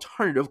biggest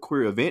alternative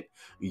queer event,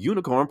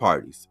 Unicorn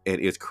Parties, and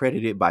is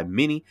credited by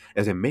many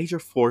as a major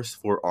force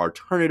for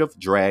alternative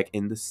drag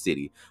in the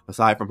city.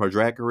 Aside from her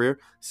drag career,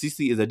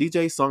 CC is a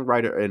DJ,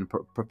 songwriter, and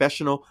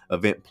professional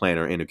event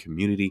planner and a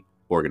community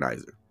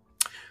organizer.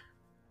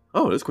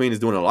 Oh, this queen is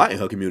doing a lot in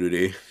her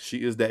community.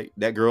 She is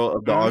that girl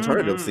of the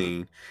alternative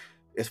scene.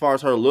 As far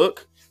as her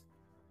look,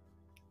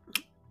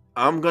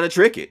 I'm gonna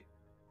trick it.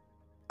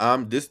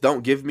 This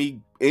don't give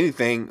me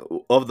anything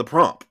of the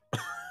prompt.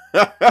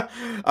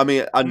 I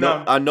mean,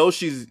 I know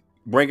she's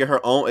bringing her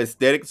own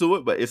aesthetic to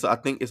it, but I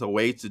think it's a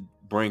way to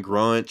bring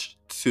grunge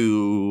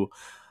to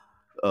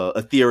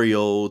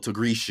ethereal to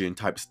Grecian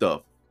type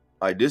stuff.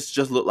 Like, this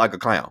just looked like a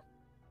clown.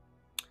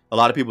 A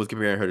lot of people was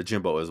comparing her to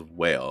Jimbo as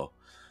well.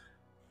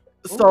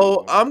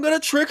 So I'm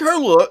gonna trick her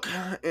look,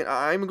 and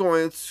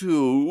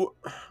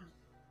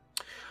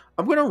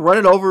I'm going to run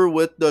it over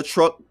with the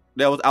truck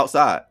that was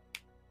outside.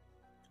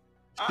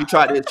 She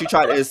tried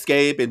to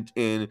escape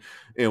and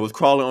was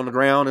crawling on the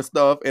ground and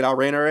stuff, and I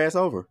ran her ass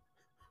over.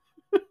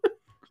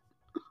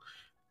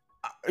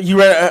 You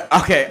ran?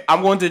 Okay,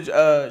 I'm going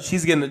to.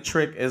 She's getting a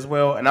trick as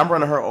well, and I'm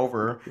running her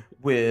over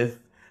with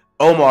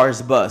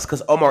Omar's bus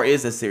because Omar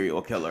is a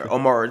serial killer,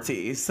 Omar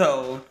Ortiz.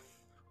 So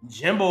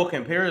Jimbo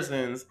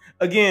comparisons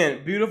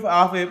again. Beautiful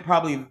outfit.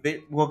 Probably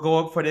will go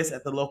up for this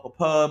at the local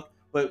pub,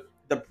 but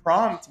the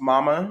prompt,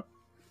 mama.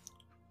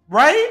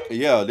 Right?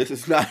 Yeah, this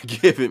is not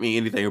giving me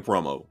anything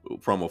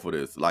promo for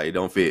this. Like, it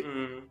don't fit.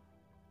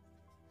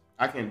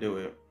 I can do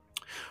it.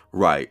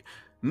 Right.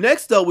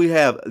 Next up, we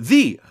have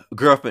The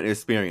Girlfriend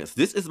Experience.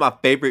 This is my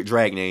favorite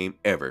drag name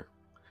ever.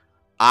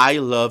 I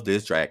love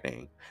this drag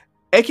name.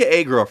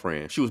 AKA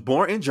Girlfriend. She was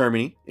born in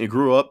Germany and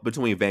grew up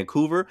between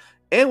Vancouver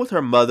and with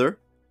her mother,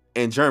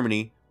 and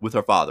Germany with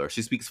her father.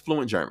 She speaks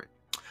fluent German.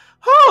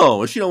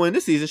 Oh, if she don't win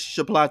this season, she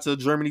should apply to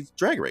Germany's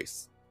drag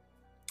race.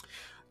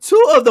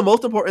 Two of the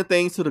most important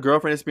things to the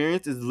Girlfriend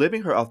Experience is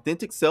living her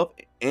authentic self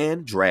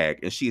and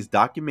drag, and she has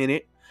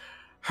documented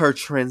her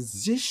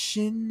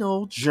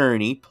transitional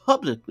journey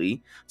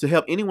publicly to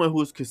help anyone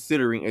who is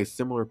considering a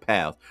similar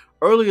path.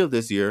 Earlier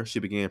this year, she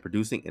began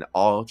producing an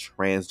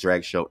all-trans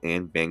drag show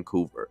in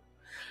Vancouver.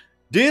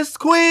 This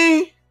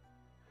queen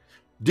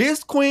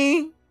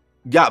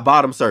got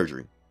bottom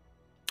surgery.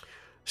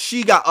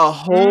 She got a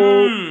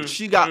whole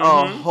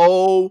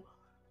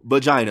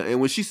vagina. And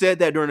when she said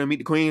that during the Meet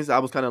the Queens, I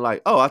was kind of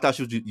like, oh, I thought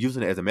she was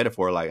using it as a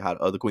metaphor, like how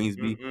the other queens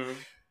be.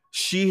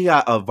 She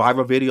got a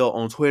viral video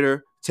on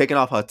Twitter taking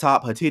off her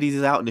top, her titties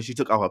is out, and then she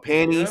took off her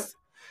panties,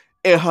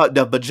 and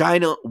the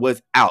vagina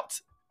was out.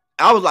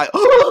 I was like,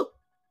 oh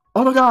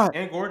my god,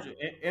 and gorgeous,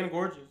 and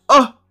gorgeous.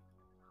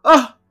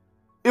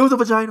 It was a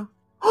vagina.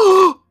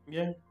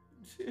 Yeah,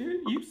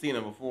 you've seen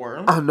it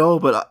before. I know,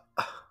 but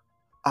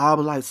I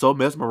was like so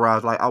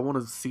mesmerized. Like I want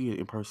to see it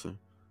in person.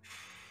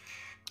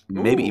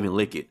 Maybe even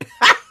lick it.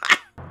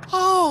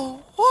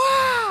 Oh,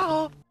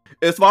 wow.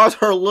 As far as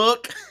her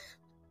look,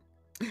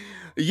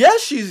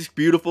 yes, she's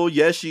beautiful.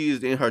 Yes,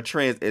 she's in her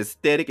trans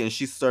aesthetic and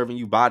she's serving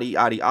you body,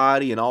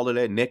 and all of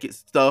that naked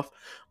stuff.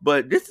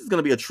 But this is going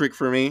to be a trick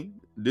for me.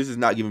 This is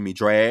not giving me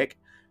drag.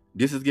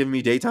 This is giving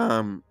me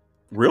daytime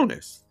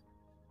realness.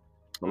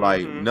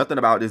 Like, nothing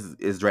about this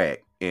is drag.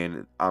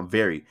 And I'm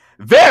very,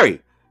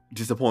 very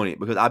disappointed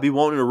because I be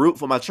wanting to root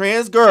for my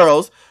trans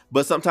girls,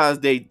 but sometimes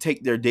they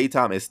take their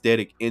daytime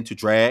aesthetic into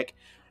drag.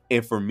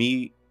 And for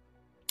me,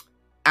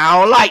 I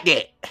don't like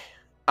that.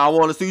 I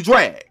want to see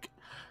drag.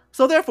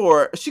 So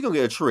therefore, she gonna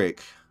get a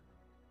trick.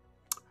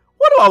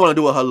 What do I want to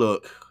do with her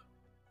look?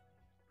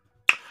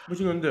 What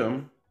you gonna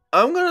do?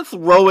 I'm gonna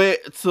throw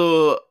it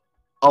to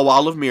a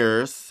wall of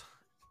mirrors,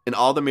 and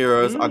all the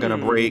mirrors are gonna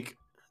break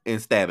and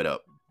stab it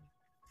up.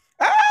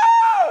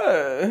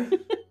 Ah!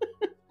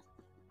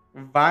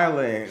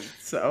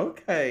 Violence.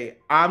 Okay,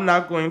 I'm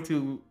not going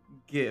to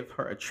give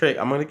her a trick.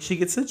 She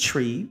gets a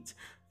treat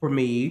for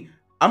me.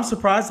 I'm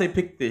surprised they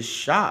picked this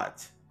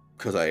shot.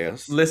 Cause I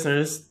asked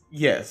listeners.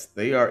 Yes,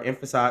 they are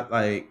emphasized.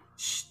 Like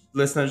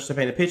listeners to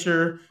paint a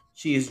picture.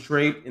 She is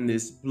draped in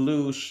this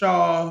blue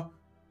shawl,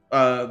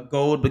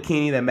 gold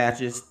bikini that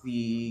matches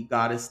the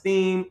goddess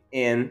theme,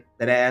 and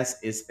that ass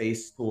is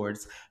faced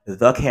towards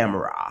the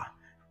camera.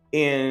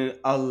 And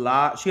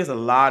she has a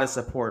lot of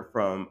support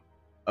from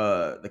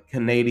the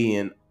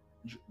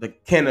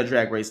Canada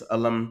Drag Race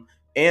alum,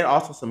 and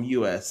also some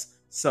US.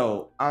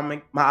 So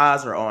my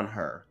eyes are on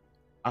her.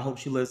 I hope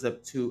she lives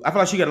up to. I feel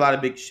like she got a lot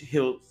of big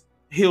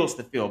hills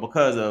to fill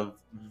because of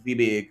the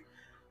big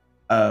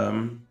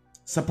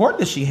support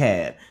that she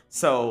had.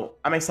 So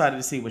I'm excited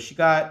to see what she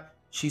got.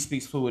 She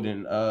speaks fluent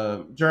in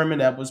German.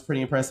 That was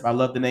pretty impressive. I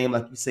love the name,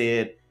 like you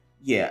said.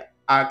 Yeah,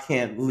 I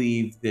can't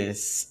leave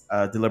this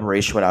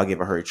deliberation without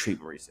giving her a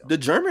treat, Mauricio. The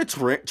German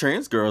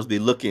trans girls be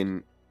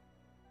looking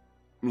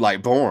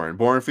like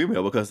born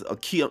female because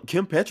Kim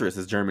Petras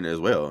is German as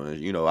well. And,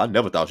 you know, I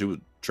never thought she was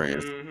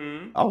trans.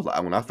 I was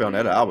like, when I found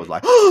that out, I was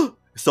like,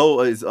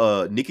 so is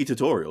Nikki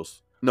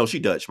Tutorials. No, she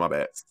Dutch. My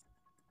bad.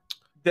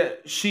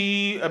 That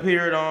she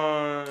appeared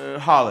on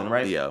Holland,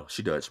 right? Yeah,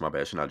 she Dutch. My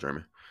bad. She's not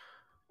German.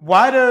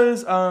 Why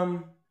does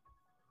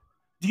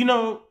do you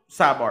know,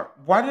 sidebar?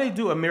 Why do they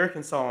do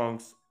American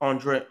songs on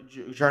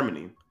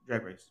Germany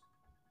Drag Race?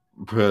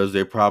 Because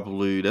that's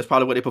probably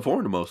what they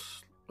perform the most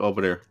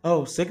over there.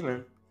 Oh,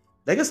 sickening!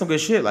 They get some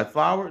good shit like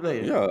Flower.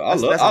 I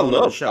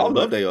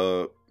love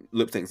their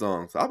lip sync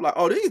songs. I'm like,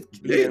 oh, they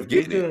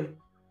getting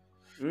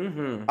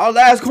it. Our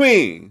last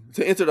queen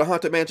to enter the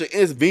Haunted Mansion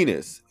is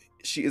Venus.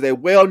 She is a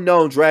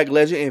well-known drag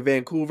legend in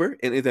Vancouver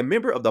and is a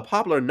member of the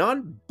popular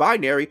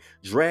non-binary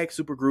drag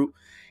supergroup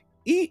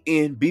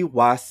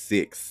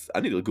ENBY6.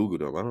 I need to Google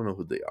them. I don't know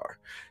who they are.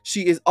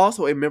 She is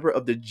also a member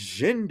of the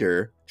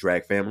Gender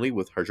drag family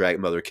with her drag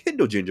mother,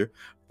 Kendall Ginger,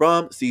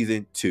 from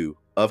season 2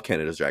 of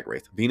Canada's Drag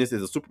Race. Venus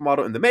is a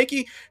supermodel in the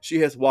making. She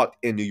has walked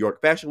in New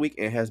York Fashion Week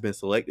and has been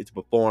selected to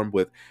perform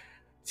with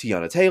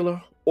Tiana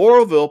Taylor,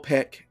 Orville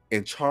Peck,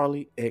 and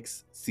Charlie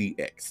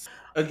XCX.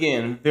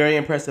 Again, very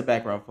impressive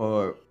background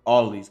for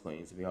all of these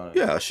queens, to be honest.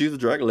 Yeah, she's a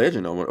drag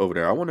legend over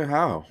there. I wonder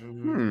how.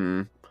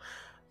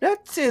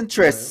 That's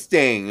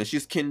interesting. Okay.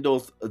 She's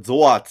Kendall's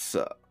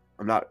daughter.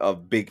 I'm not a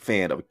big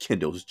fan of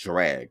Kendall's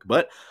drag,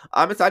 but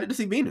I'm excited to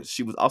see Venus.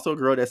 She was also a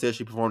girl that said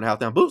she performed House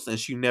Down Boots, and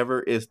she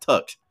never is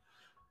tucked.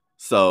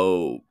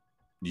 So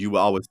you will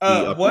always see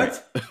a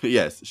what?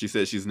 Yes, she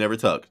says she's never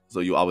tucked, so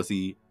you always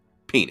see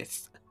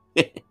penis.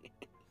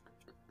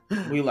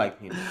 We like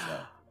penis,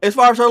 though. As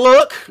far as her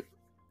look,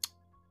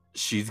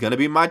 she's gonna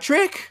be my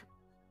trick.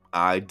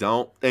 I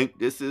don't think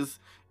it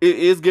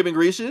is giving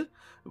Grisha,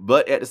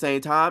 but at the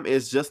same time,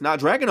 it's just not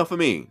drag enough for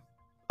me.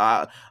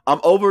 I'm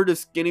over the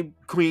skinny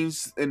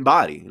queens in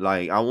body.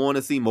 Like, I want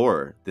to see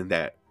more than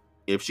that.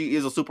 If she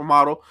is a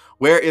supermodel,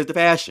 where is the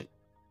fashion?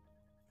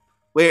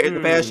 Where is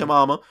the fashion,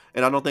 mama?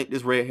 And I don't think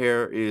this red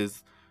hair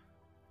is.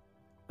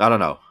 I don't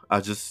know.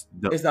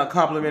 It's not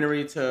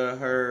complimentary to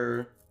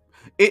her.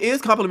 It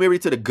is complimentary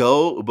to the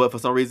gold, but for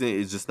some reason,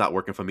 it's just not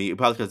working for me.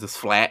 Probably because it's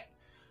flat.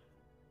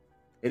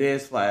 It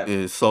is flat.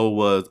 And so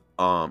was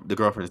the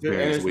girlfriend's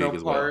parents' wig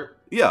as well.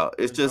 Yeah,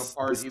 it's just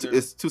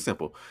it's too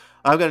simple.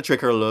 I'm gonna trick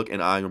her look,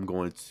 and I am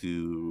going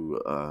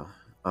to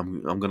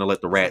I'm gonna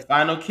let the rats.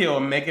 Final kill,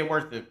 make it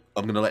worth it.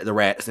 I'm gonna let the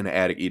rats in the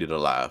attic eat it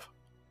alive.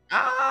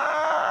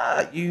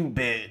 Ah, you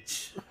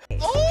bitch.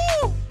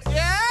 Oh,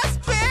 yes,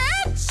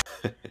 bitch.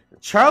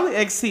 Charlie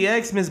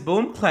XCX, Miss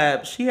Boom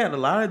Clap, she had a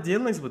lot of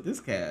dealings with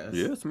this cast.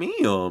 Yes,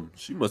 ma'am.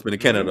 She must have been in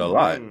Canada a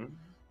lot.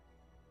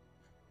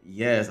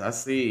 Yes, I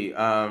see.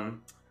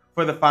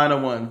 For the final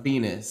one,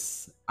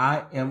 Venus,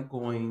 I am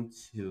going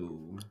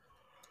to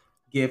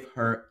give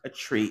her a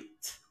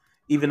treat.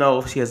 Even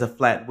though she has a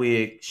flat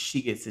wig,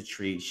 she gets a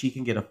treat. She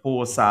can get a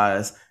full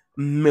size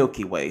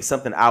Milky Way,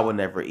 something I would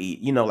never eat.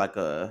 You know, like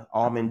a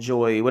almond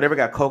joy, whatever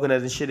got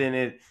coconut and shit in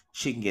it.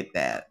 She can get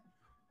that.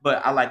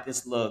 But I like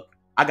this look.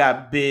 I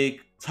got big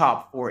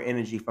top four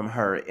energy from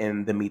her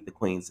in the Meet the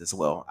Queens as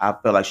well. I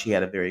feel like she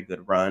had a very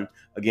good run.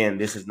 Again,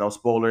 this is no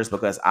spoilers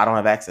because I don't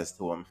have access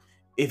to them.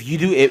 If you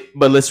do it,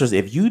 but listeners,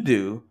 if you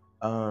do,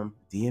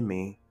 DM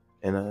me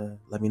and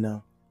let me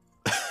know.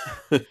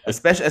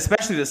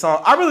 especially the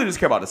song. I really just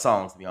care about the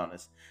songs, to be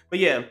honest. But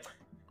yeah,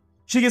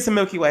 she gets some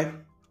Milky Way.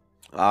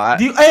 I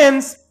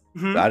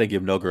didn't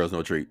give no girls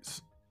no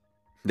treats.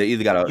 They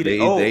either got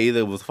they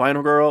either was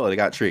final girl or they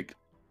got tricked.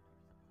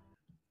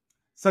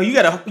 So you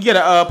got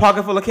a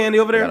pocket full of candy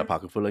over there? Got a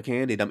pocket full of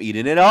candy. I'm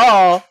eating it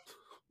all.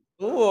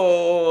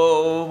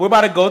 Ooh, we're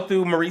about to go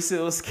through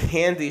Mauricio's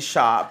candy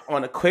shop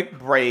on a quick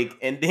break,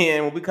 and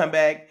then when we come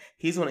back,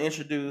 he's going to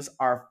introduce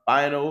our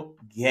final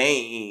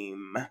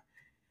game.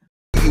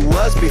 You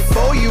was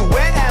before you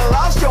went and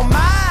lost your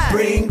mind.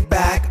 Bring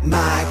back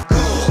my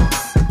cool.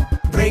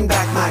 Bring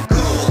back my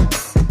cool.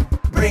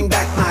 Bring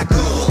back my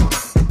cool.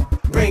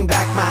 Bring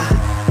back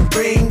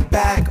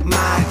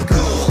my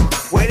cool.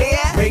 Where they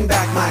at? Bring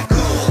back my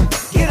cool.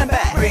 Get them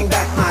back. Bring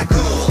back my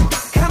cool.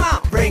 Come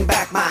on, bring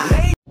back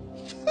my.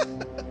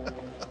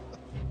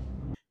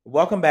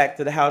 Welcome back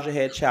to the How's Your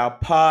Head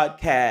Child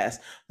podcast,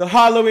 the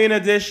Halloween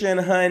edition,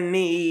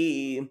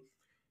 honey.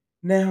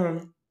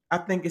 Now, I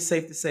think it's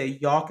safe to say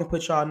y'all can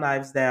put y'all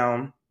knives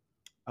down.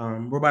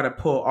 We're about to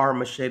pull our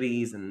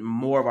machetes and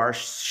more of our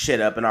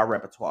shit up in our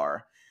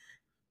repertoire.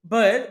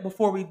 But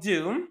before we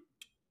do,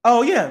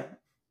 oh yeah,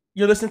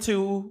 you're listening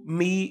to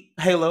me,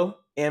 Halo,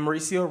 and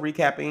Mauricio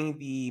recapping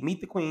the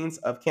Meet the Queens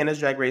of Canada's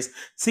Drag Race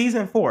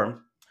Season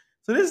 4.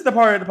 So this is the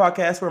part of the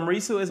podcast where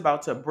Mauricio is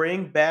about to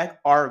bring back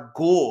our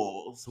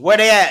ghouls. Where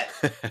they at?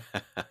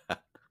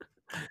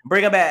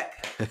 Bring them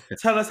back.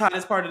 Tell us how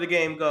this part of the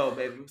game go,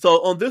 baby.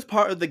 So on this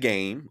part of the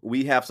game,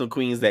 we have some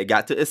queens that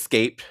got to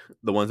escape,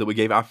 the ones that we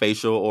gave our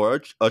facial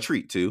or a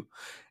treat to.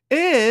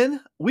 And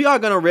we are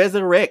going to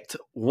resurrect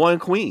one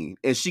queen.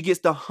 And she gets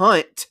to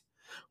hunt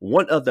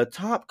one of the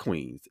top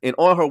queens. And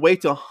on her way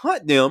to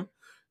hunt them,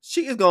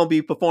 she is going to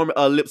be performing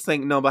a lip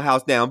sync number,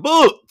 House Down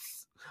Boots.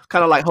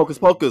 Kind of like Hocus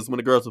Pocus when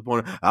the girls were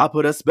performing, I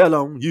put a spell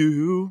on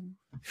you.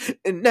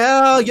 And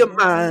now you're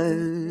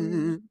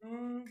mine.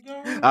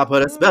 I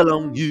put a spell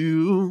on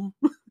you.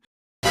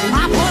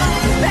 I put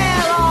a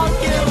spell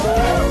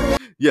on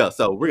you. Yeah,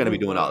 so we're going to be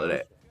doing all of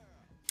that.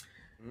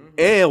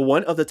 And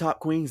one of the top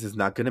queens is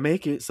not going to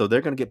make it, so they're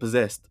going to get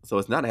possessed. So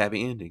it's not a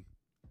happy ending.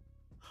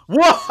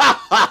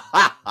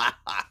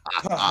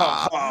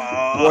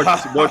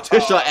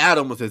 Morticia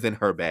Addams is in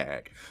her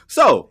bag.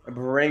 So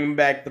bring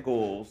back the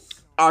ghouls.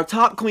 Our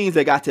top queens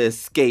that got to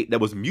escape that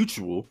was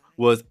mutual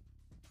was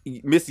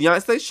Miss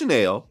Beyonce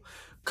Chanel,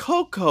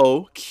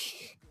 Coco,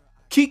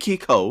 Kiki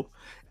Ko,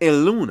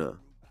 and Luna.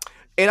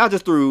 And I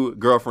just threw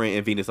Girlfriend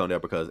and Venus on there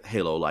because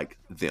Halo liked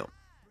them.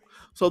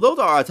 So those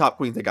are our top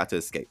queens that got to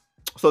escape.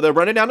 So they're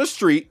running down the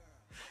street.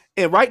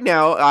 And right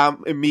now,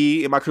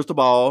 me and my crystal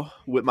ball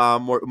with my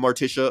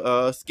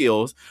Morticia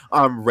skills,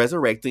 I'm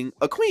resurrecting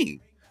a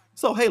queen.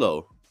 So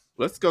Halo,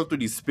 let's go through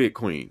these spit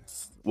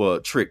queens. Well,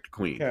 tricked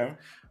queens. Okay.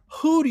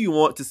 Who do you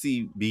want to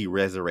see be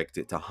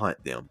resurrected to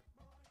hunt them?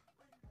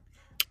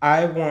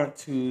 I want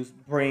to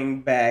bring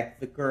back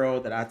the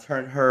girl that I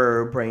turned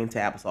her brain to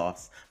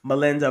applesauce,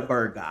 Melinda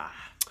Verga.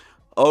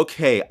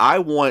 Okay, I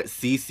want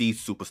CC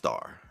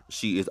Superstar.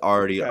 She is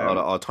already an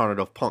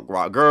alternative punk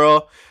rock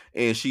girl,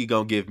 and she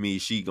gonna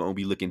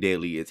be looking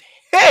deadly as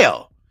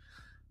hell.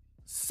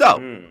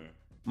 So,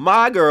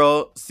 my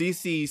girl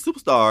CC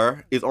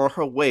Superstar is on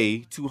her way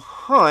to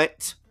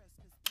hunt.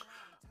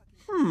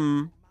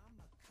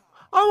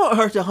 I want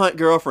her to hunt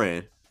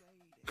Girlfriend.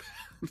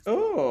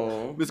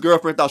 Oh. Miss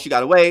Girlfriend thought she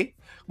got away,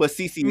 but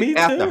Cece is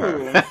after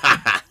her.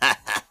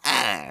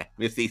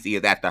 Miss Cece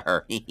is after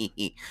her.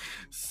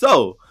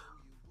 So,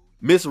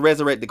 Miss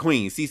Resurrect the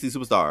Queen, CC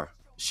Superstar.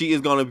 She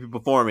is going to be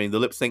performing the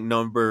lip sync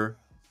number.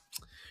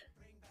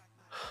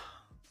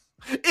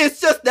 It's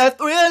just that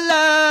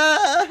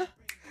thriller.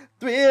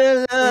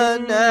 Thriller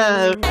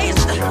now.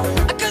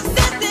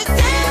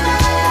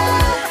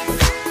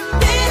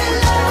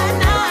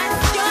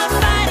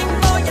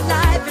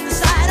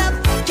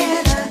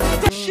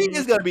 She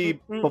is going to be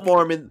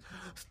performing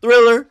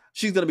Thriller.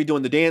 She's going to be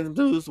doing the dance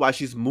moves while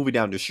she's moving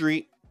down the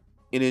street.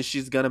 And then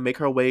she's going to make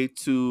her way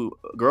to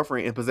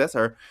Girlfriend and possess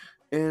her.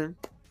 And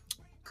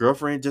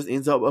Girlfriend just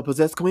ends up a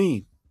possessed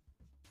queen.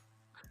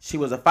 She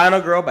was a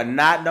final girl, but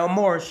not no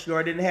more. She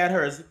already didn't have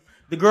hers.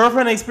 The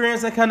Girlfriend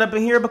experience that come up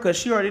in here because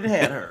she already didn't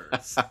have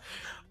hers.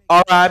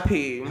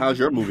 R.I.P. How's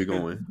your movie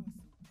going?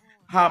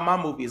 How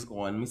my movie is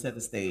going. Let me set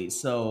the stage.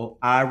 So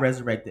I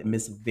resurrected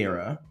Miss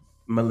Vera,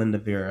 Melinda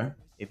Vera,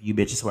 if you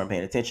bitches weren't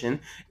paying attention.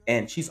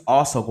 And she's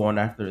also going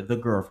after the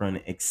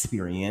Girlfriend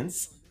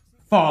experience,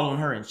 following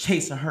her and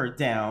chasing her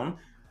down.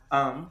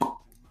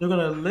 they're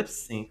gonna lip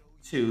sync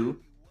to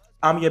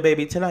 "I'm Your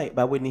Baby Tonight"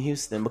 by Whitney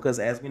Houston, because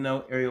as we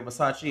know, Ariel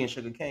Versace and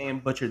Sugar Kane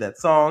butchered that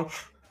song.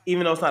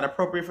 Even though it's not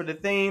appropriate for the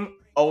theme,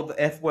 oh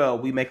the F well,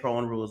 we make our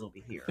own rules over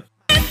here.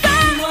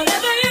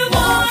 Whatever you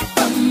want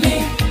from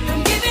me,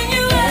 I'm giving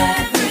you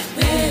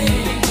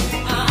everything.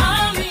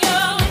 I'm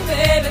your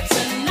baby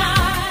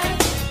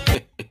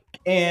tonight.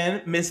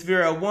 And Miss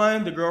Vera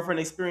One, the girlfriend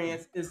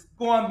experience, is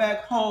going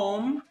back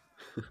home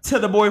to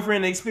the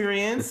boyfriend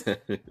experience.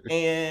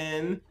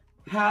 And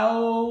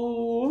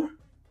how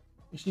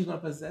is she gonna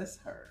possess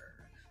her?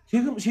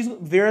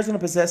 Vera's gonna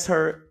possess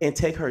her and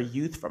take her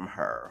youth from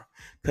her,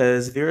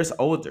 because Vera's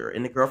older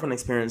and the girlfriend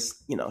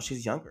experience, you know,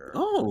 she's younger.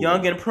 Oh.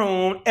 Young and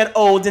prune and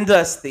old and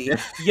dusty.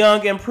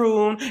 Young and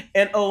prune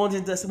and old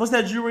and dusty. What's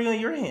that jewelry on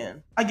your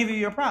hand? I give you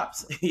your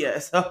props. Yeah,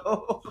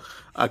 so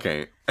I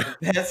can't.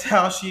 that's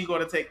how she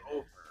gonna take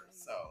over.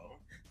 So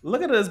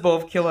look at us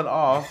both killing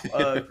off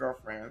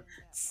girlfriend.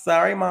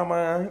 Sorry,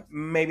 mama.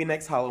 Maybe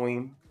next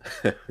Halloween.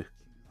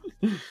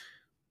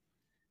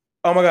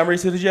 Oh my God,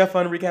 Mauricio, did you have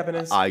fun recapping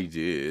this? I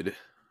did.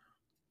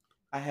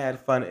 I had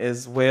fun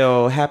as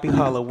well. Happy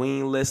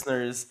Halloween,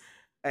 listeners.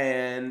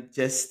 And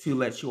just to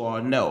let you all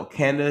know,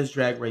 Canada's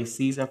Drag Race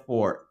Season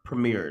 4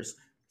 premieres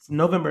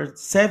November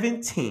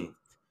 17th.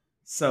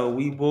 So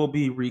we will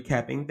be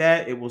recapping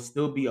that. It will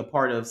still be a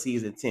part of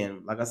Season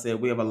 10. Like I said,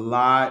 we have a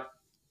lot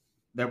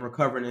that we're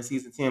covering in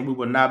Season 10. We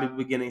will not be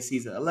beginning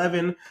Season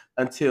 11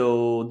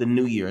 until the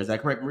new year. Is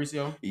that correct,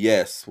 Mauricio?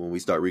 Yes, when we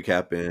start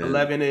recapping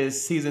 11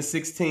 is Season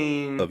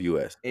 16 of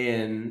US.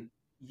 in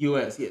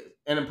US, yeah.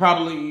 And then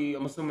probably,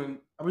 I'm assuming,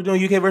 are we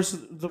doing UK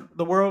versus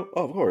the world?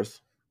 Oh, of course.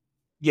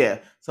 Yeah.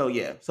 So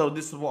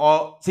this is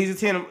all, Season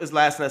 10 is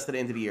lasting us to the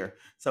end of the year.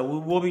 So we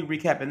will be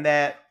recapping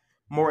that.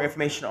 More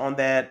information on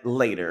that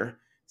later.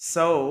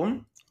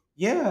 So,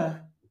 yeah.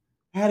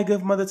 I had a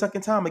good mother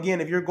tucking time.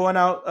 Again, if you're going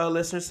out,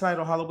 listeners, tonight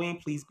on Halloween,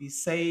 please be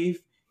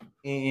safe.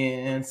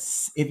 And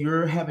if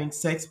you're having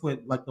sex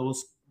with like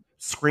those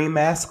scream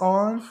masks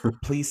on,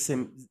 please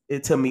send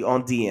it to me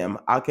on DM.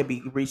 I can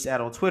be reached out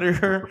on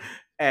Twitter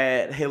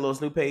at Halo's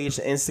new page,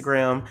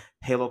 Instagram,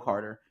 Halo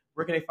Carter.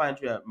 Where can they find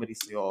you at,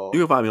 Mauricio? You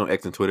can find me on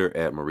X and Twitter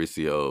at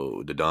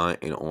Mauricio Dadon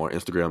and on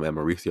Instagram at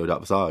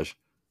Mauricio.Visage.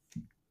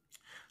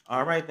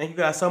 All right. Thank you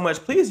guys so much.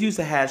 Please use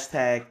the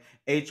hashtag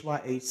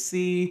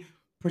HYHC.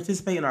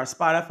 Participate in our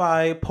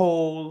Spotify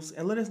polls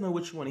and let us know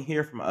what you want to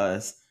hear from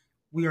us.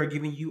 We are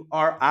giving you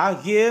I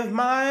give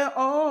my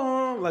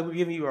all. Like we're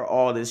giving you our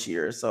all this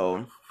year.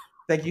 So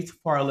thank you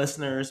for our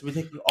listeners. We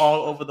take you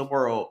all over the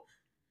world.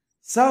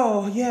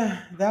 So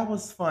yeah, that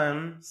was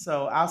fun.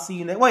 So I'll see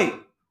you next. Wait,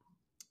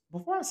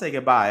 before I say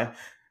goodbye,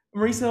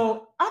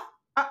 Mauricio, I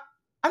think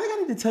I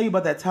need to tell you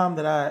about that time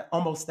that I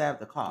almost stabbed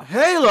the cop.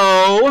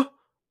 Halo!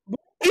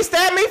 He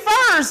stabbed me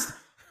first.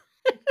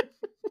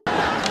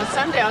 Well,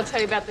 someday I'll tell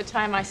you about the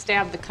time I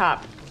stabbed the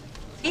cop.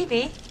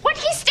 Phoebe? What?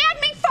 He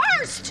stabbed me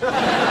first!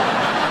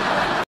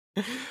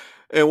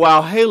 And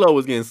while Halo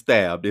was getting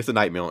stabbed, it's a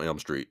Nightmare on Elm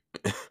Street.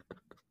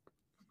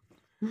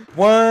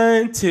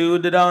 1, 2,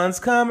 the dawn's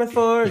coming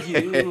for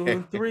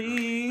you.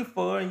 3,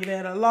 4, you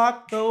better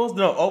lock those.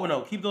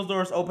 No, keep those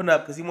doors open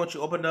up because he wants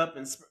you opened up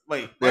and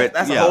wait.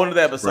 That's a whole other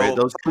episode. Right,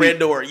 those red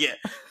door, yeah.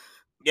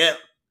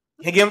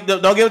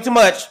 Don't give him too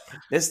much.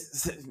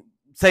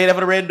 Say that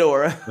for the red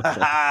door.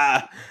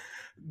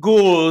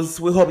 Ghouls,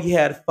 we hope you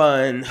had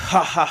fun.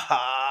 Ha ha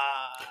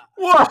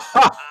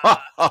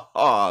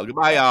ha.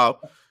 Goodbye,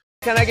 y'all.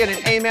 Can I get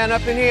an amen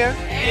up in here? All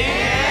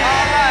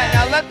right,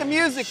 now let the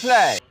music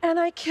play. And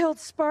I killed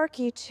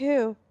Sparky,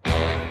 too.